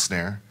featuring the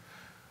snare,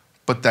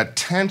 but that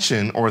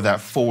tension or that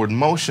forward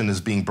motion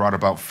is being brought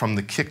about from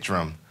the kick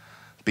drum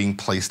being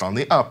placed on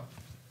the up.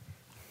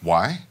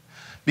 Why?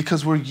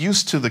 Because we're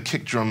used to the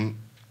kick drum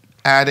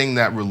adding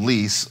that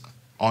release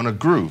on a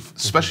groove,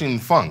 especially in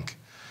funk.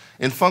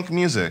 In funk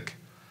music,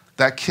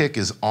 that kick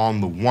is on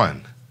the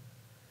one,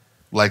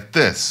 like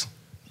this.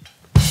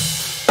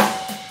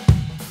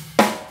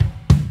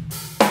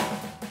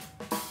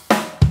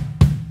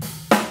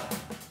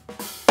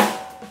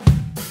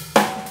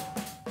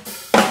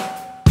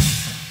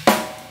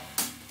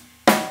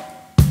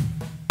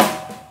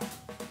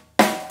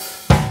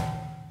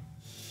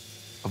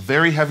 A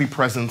very heavy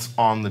presence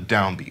on the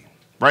downbeat,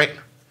 right?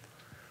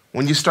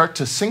 When you start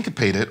to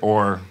syncopate it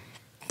or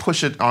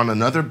push it on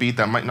another beat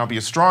that might not be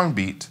a strong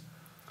beat,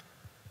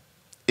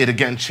 it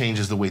again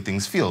changes the way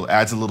things feel. It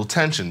adds a little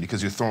tension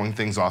because you're throwing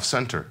things off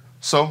center.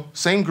 So,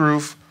 same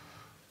groove,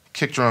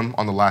 kick drum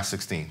on the last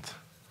 16th.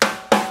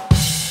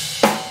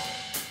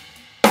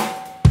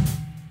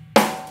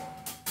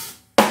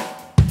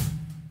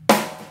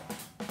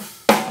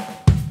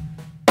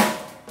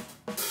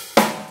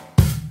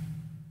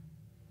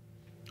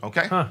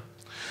 Okay? Huh.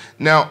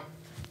 Now,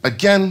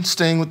 again,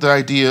 staying with the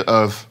idea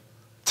of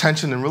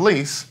tension and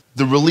release,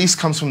 the release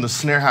comes from the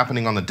snare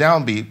happening on the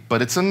downbeat, but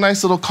it's a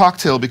nice little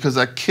cocktail because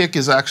that kick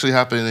is actually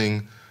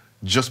happening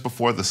just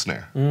before the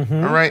snare.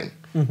 All right?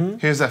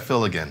 Here's that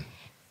fill again.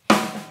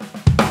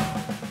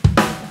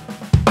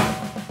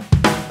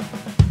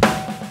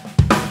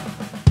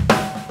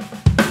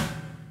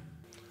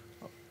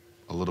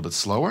 A little bit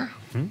slower.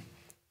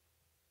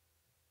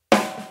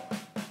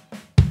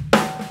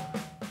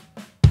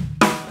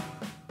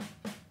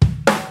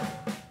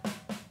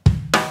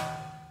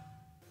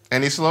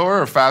 Any slower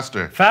or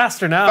faster?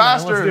 Faster now.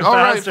 Faster. Man. Let's do All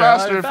faster. right,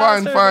 faster.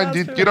 Fine. Faster.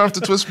 You don't have to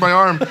twist my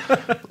arm.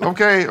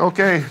 Okay.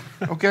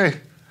 A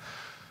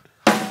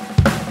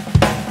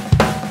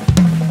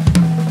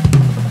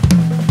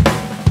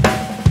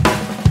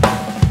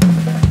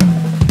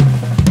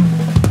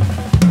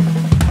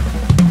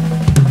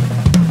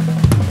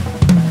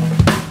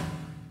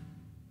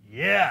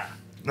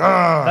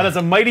That is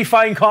a mighty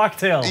fine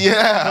cocktail.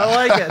 Yeah. I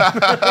like it.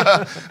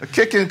 A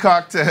kicking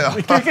cocktail.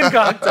 Kicking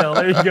cocktail,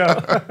 there you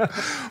go.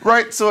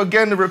 Right, so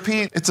again, to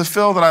repeat, it's a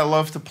fill that I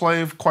love to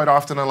play. Quite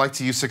often I like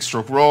to use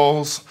 6-stroke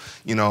rolls,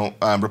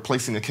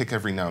 replacing a kick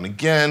every now and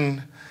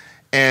again,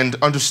 and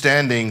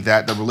understanding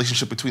that the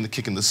relationship between the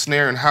kick and the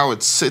snare and how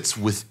it sits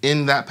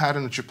within that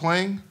pattern that you're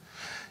playing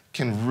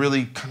can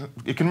really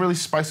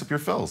spice up your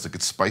fills. It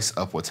could spice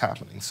up what's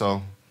happening.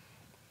 So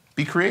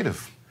be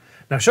creative.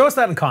 Now show us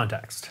that in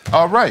context.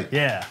 All right.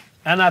 Yeah,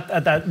 and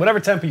at that whatever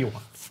tempo you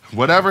want.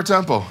 Whatever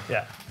tempo.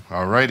 Yeah.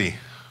 All righty.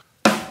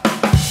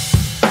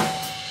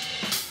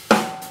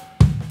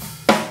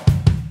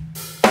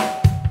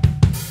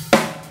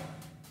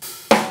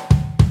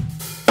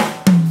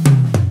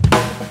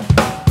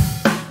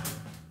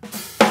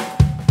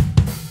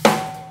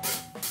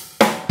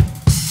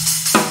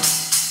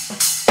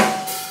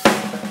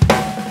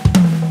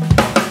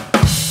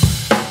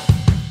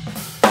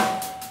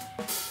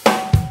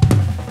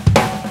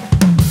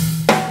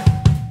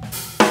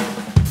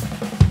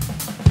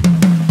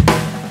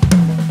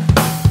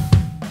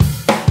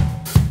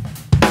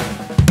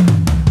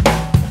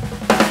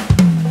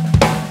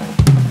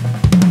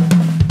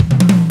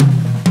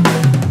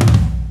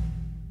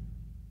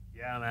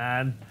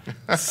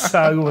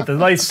 So with a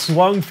nice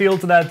swung feel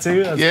to that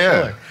too. That's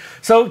killer.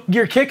 So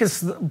your kick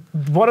is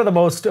one of the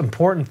most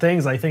important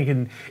things I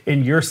think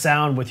in your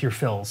sound with your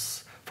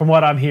fills. From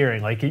what I'm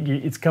hearing, like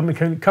it's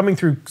coming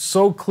through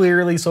so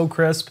clearly, so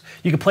crisp.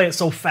 You can play it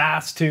so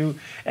fast too,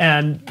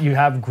 and you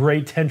have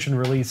great tension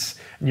release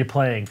in your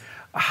playing.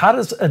 How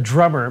does a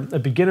drummer, a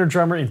beginner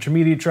drummer,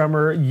 intermediate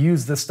drummer,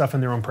 use this stuff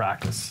in their own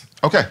practice?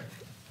 Okay.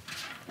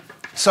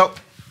 So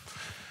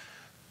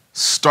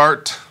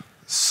start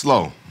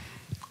slow.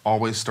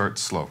 Always start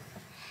slow,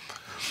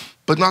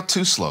 but not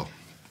too slow.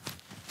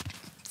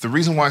 The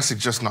reason why I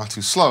suggest not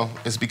too slow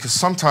is because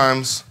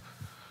sometimes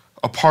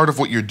a part of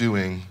what you're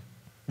doing,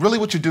 really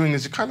what you're doing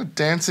is you're kind of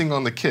dancing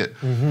on the kit,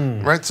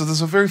 right? So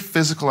there's a very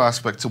physical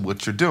aspect to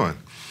what you're doing.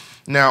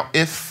 Now,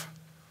 if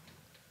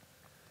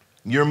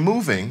you're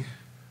moving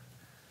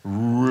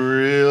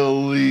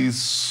really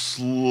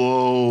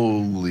slowly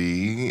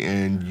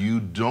and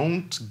you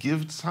don't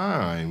give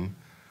time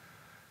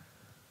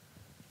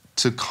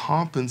to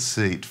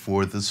compensate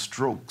for the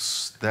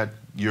strokes that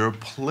you're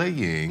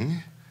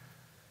playing,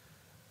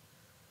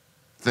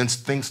 then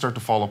things start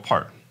to fall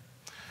apart.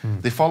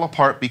 They fall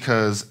apart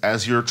because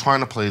as you're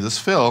trying to play this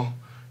fill,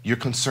 you're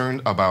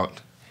concerned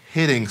about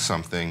hitting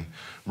something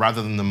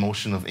rather than the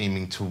motion of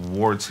aiming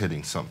towards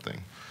hitting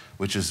something,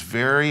 which is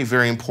very,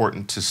 very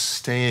important to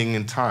staying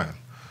in time,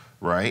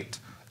 right?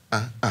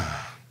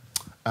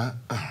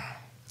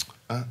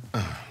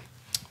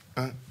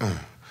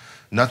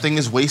 Nothing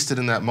is wasted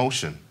in that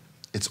motion.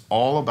 It's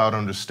all about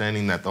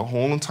understanding that the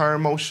whole entire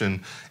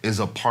motion is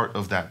a part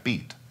of that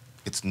beat.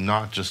 It's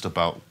not just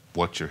about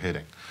what you're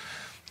hitting.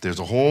 There's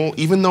a whole,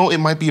 even though it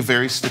might be a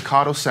very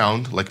staccato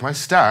sound, like my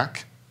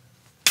stack,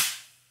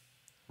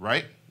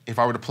 right? If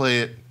I were to play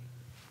it,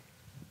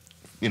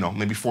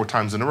 maybe 4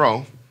 times in a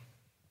row,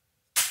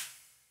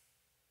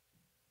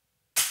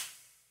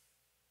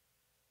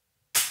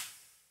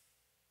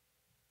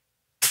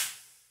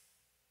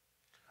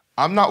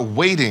 I'm not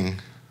waiting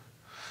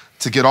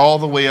to get all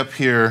the way up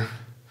here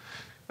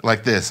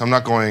like this. I'm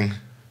not going.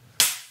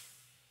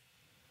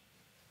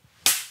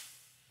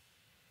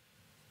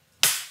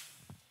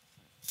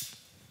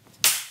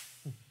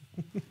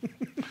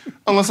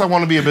 Unless I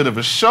want to be a bit of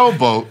a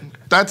showboat,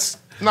 that's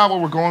not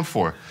what we're going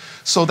for.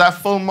 So that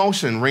full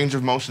motion, range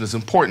of motion is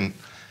important.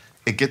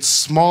 It gets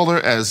smaller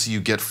as you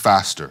get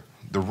faster.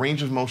 The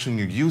range of motion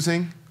you're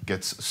using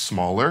gets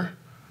smaller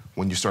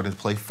when you start to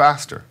play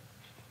faster.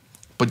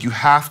 But you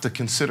have to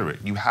consider it.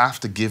 You have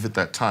to give it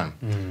that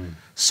time.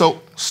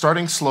 So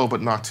starting slow,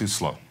 but not too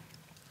slow.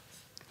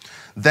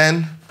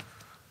 Then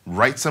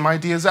write some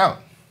ideas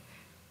out.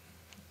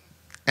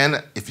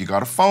 And if you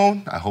got a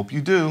phone, I hope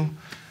you do,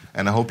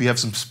 and I hope you have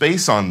some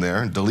space on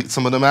there, and delete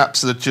some of the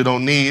maps that you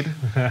don't need,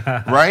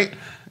 right?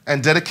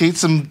 And dedicate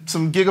some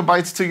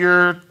gigabytes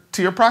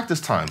to your practice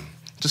time.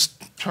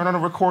 Just turn on a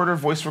recorder,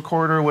 voice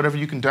recorder, whatever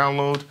you can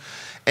download,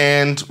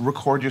 and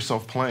record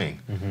yourself playing.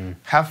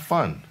 Have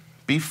fun.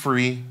 Be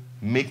free,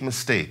 make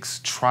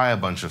mistakes, try a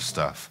bunch of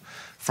stuff.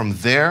 From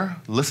there,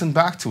 listen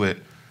back to it,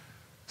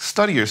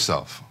 study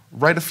yourself,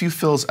 write a few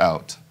fills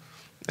out,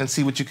 and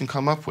see what you can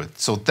come up with.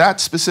 So that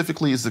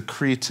specifically is the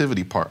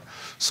creativity part.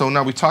 So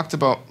now we talked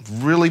about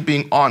really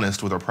being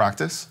honest with our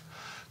practice,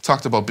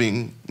 talked about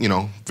being,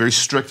 very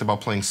strict about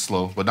playing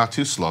slow, but not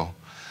too slow,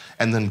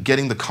 and then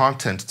getting the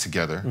content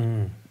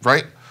together,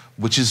 right?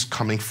 Which is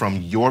coming from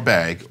your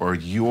bag or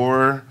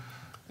your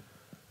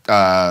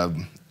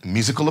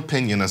musical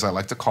opinion, as I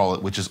like to call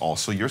it, which is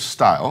also your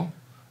style,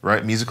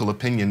 right? Musical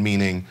opinion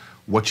meaning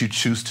what you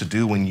choose to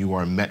do when you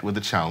are met with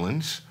a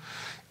challenge.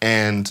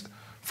 And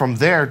from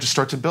there, just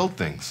start to build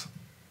things.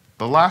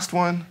 The last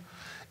one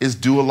is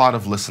do a lot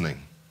of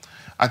listening.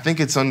 I think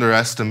it's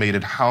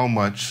underestimated how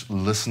much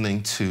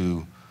listening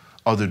to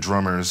other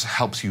drummers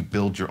helps you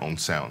build your own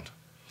sound.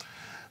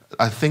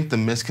 I think the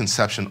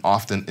misconception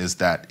often is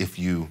that if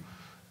you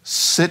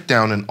sit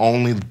down and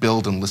only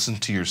build and listen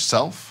to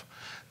yourself,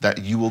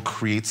 that you will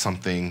create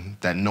something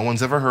that no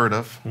one's ever heard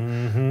of.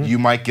 Mm-hmm. You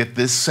might get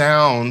this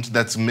sound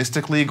that's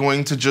mystically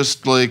going to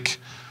just like,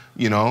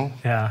 you know,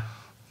 Yeah.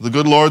 the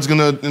good Lord's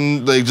gonna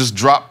like just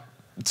drop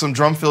some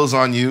drum fills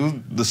on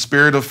you. The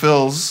spirit of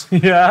fills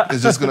Yeah.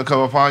 is just gonna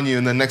come upon you,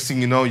 and then next thing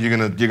you know, you're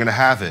gonna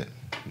have it.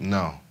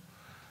 No.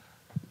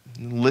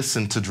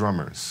 Listen to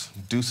drummers.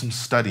 Do some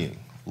studying.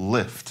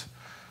 Lift.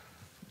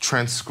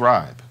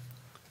 Transcribe.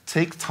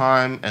 Take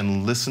time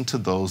and listen to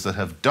those that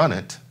have done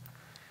it,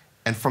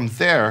 and from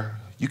there,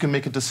 you can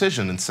make a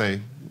decision and say,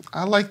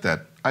 I like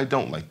that, I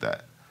don't like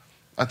that.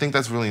 I think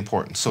that's really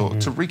important. So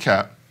to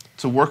recap,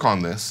 to work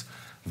on this,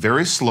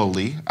 very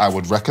slowly, I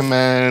would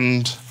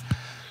recommend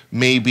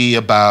maybe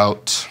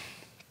about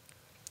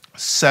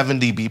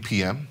 70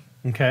 BPM,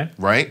 Okay.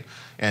 right?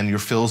 And your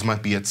fills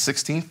might be at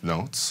 16th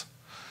notes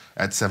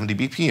at 70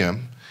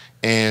 BPM,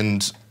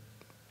 and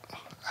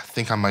I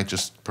think I might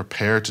just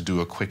prepare to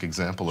do a quick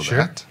example of Sure.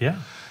 that. Yeah.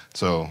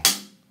 So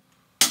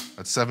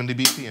at 70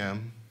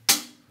 BPM,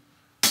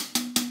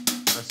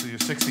 that's your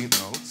 16th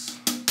notes,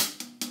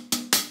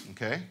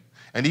 okay?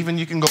 And even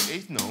you can go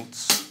 8th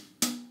notes.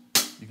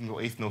 You can go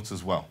 8th notes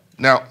as well.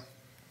 Now,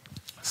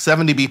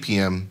 70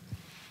 BPM,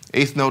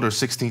 8th note or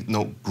 16th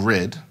note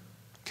grid,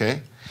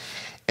 okay?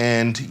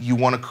 And you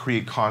want to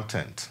create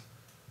content.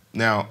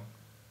 Now,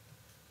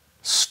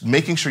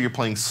 making sure you're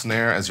playing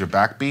snare as your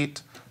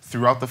backbeat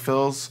throughout the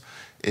fills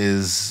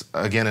is,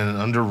 again, an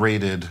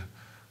underrated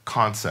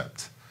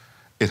concept.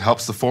 It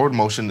helps the forward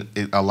motion.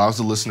 It allows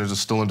the listeners to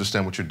still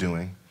understand what you're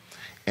doing.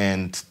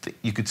 And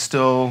you could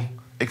still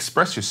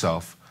express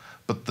yourself,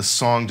 but the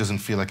song doesn't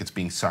feel like it's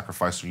being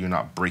sacrificed or you're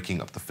not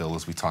breaking up the fill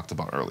as we talked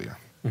about earlier,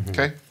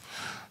 okay?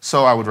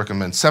 So I would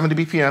recommend 70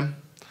 BPM,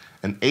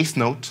 an 8th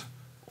note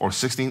or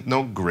 16th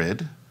note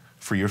grid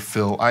for your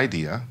fill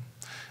idea.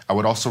 I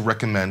would also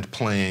recommend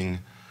playing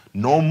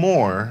no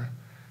more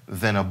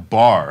than a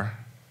bar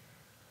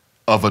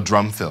of a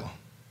drum fill,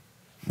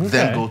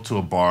 then go to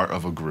a bar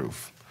of a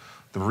groove.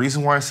 The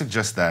reason why I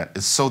suggest that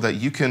is so that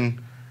you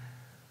can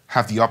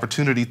have the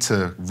opportunity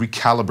to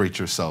recalibrate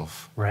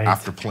yourself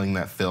after playing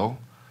that fill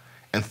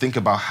and think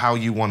about how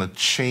you want to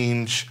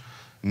change.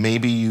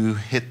 Maybe you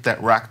hit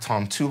that rack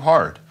tom too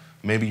hard.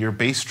 Maybe your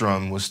bass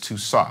drum was too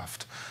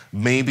soft.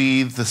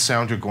 Maybe the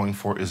sound you're going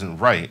for isn't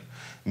right.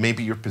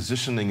 Maybe your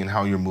positioning and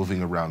how you're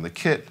moving around the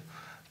kit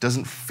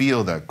doesn't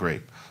feel that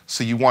great.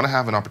 So you want to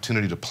have an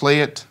opportunity to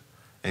play it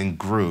and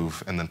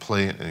groove, and then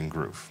play it and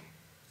groove.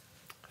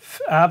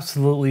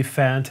 Absolutely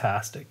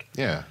fantastic.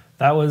 Yeah.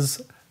 That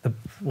was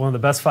one of the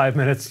best 5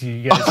 minutes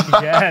you guys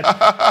could get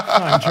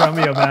on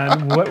Drumeo,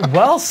 man.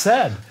 Well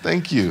said.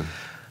 Thank you.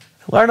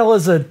 Larnell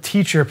is a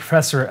teacher,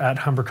 professor at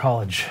Humber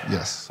College.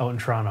 Yes. Out in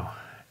Toronto.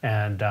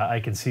 And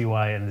I can see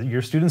why. And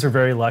your students are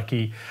very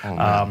lucky. Oh,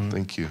 man.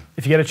 Thank you.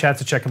 If you get a chance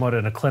to check him out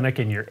in a clinic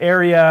in your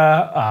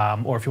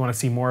area, or if you want to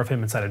see more of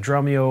him inside of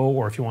Drumeo,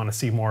 or if you want to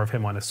see more of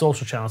him on his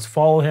social channels,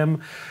 follow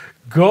him.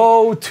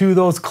 Go to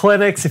those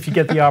clinics if you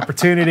get the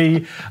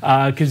opportunity,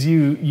 because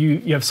you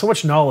have so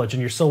much knowledge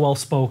and you're so well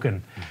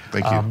spoken.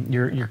 Thank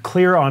you. You're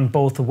clear on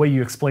both the way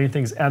you explain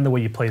things and the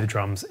way you play the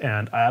drums,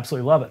 and I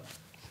absolutely love it.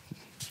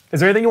 Is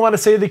there anything you want to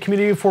say to the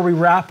community before we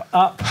wrap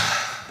up?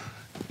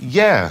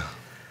 Yeah.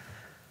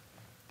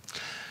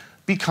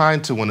 Be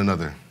kind to one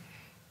another.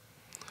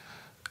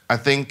 I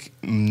think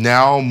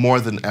now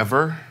more than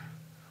ever,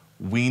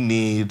 we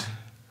need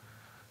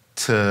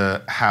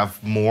to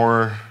have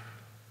more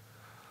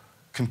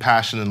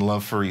compassion and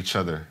love for each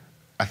other.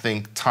 I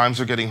think times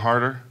are getting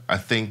harder. I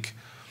think,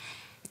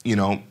 you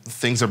know,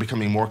 things are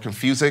becoming more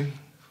confusing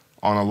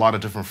on a lot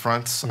of different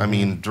fronts. I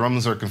mean,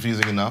 drums are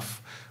confusing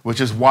enough, which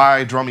is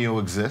why Drumeo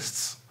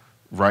exists,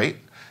 right?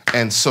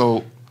 And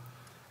so,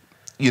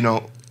 you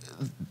know,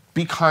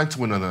 be kind to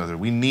one another.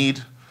 We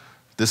need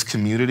this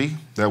community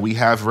that we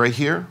have right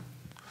here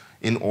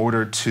in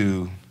order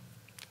to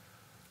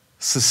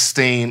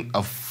sustain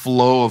a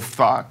flow of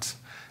thought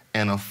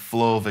and a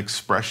flow of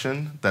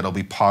expression that'll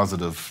be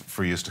positive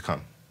for years to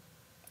come.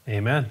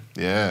 Amen.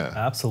 Yeah.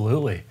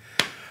 Absolutely.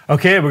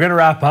 Okay, we're gonna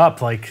wrap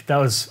up. Like, that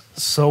was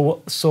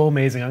so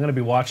amazing. I'm gonna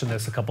be watching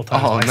this a couple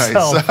times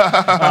myself.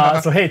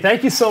 Nice. So hey,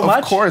 thank you so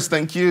much. Of course,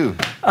 thank you.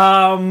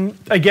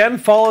 Again,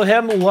 follow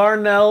him,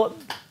 Larnell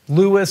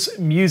Lewis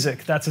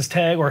Music. That's his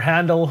tag or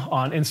handle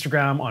on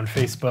Instagram, on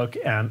Facebook,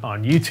 and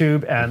on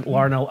YouTube, and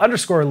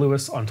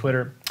Larnell_Lewis on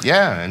Twitter.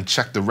 Yeah, and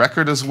check the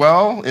record as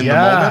well, In the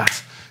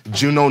Moment.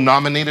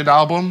 Juno-nominated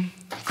album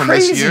from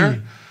this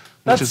year,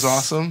 which is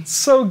awesome.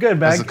 So good,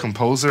 man. As a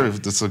composer,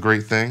 it's a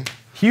great thing.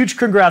 Huge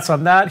congrats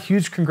on that.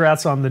 Huge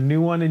congrats on the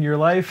new one in your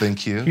life.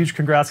 Thank you. Huge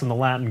congrats on the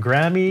Latin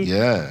Grammy.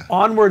 Yeah.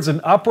 Onwards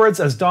and upwards,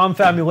 as Dom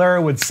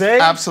Famulera would say.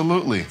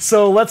 Absolutely.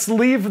 So let's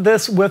leave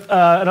this with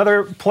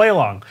another play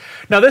along.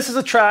 Now, this is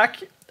a track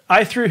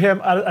I threw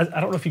him. I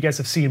don't know if you guys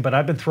have seen, but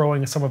I've been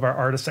throwing some of our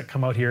artists that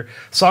come out here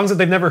songs that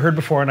they've never heard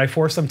before, and I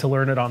force them to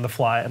learn it on the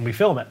fly, and we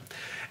film it.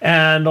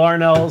 And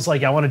Larnell's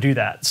like, I want to do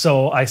that.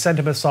 So I sent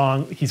him a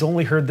song. He's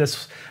only heard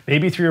this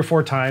maybe 3 or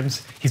 4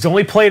 times. He's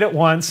only played it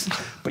once,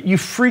 but you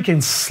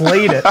freaking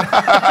slayed it.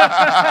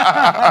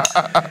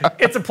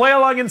 It's a play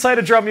along inside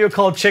a Drumeo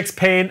called Chick's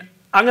Pain.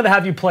 I'm going to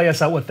have you play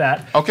us out with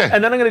that. Okay.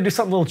 And then I'm going to do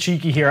something a little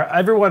cheeky here.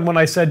 Everyone, when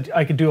I said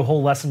I could do a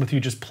whole lesson with you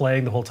just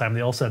playing the whole time,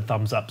 they all said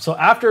thumbs up. So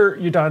after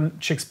you're done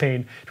Chick's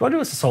Pain, do you want to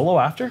do us a solo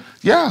after?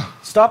 Yeah.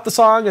 Stop the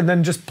song and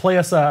then just play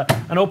us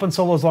an open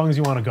solo as long as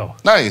you want to go.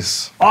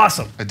 Nice.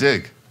 Awesome. I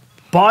dig.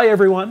 Bye,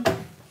 everyone.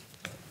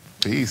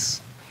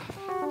 Peace.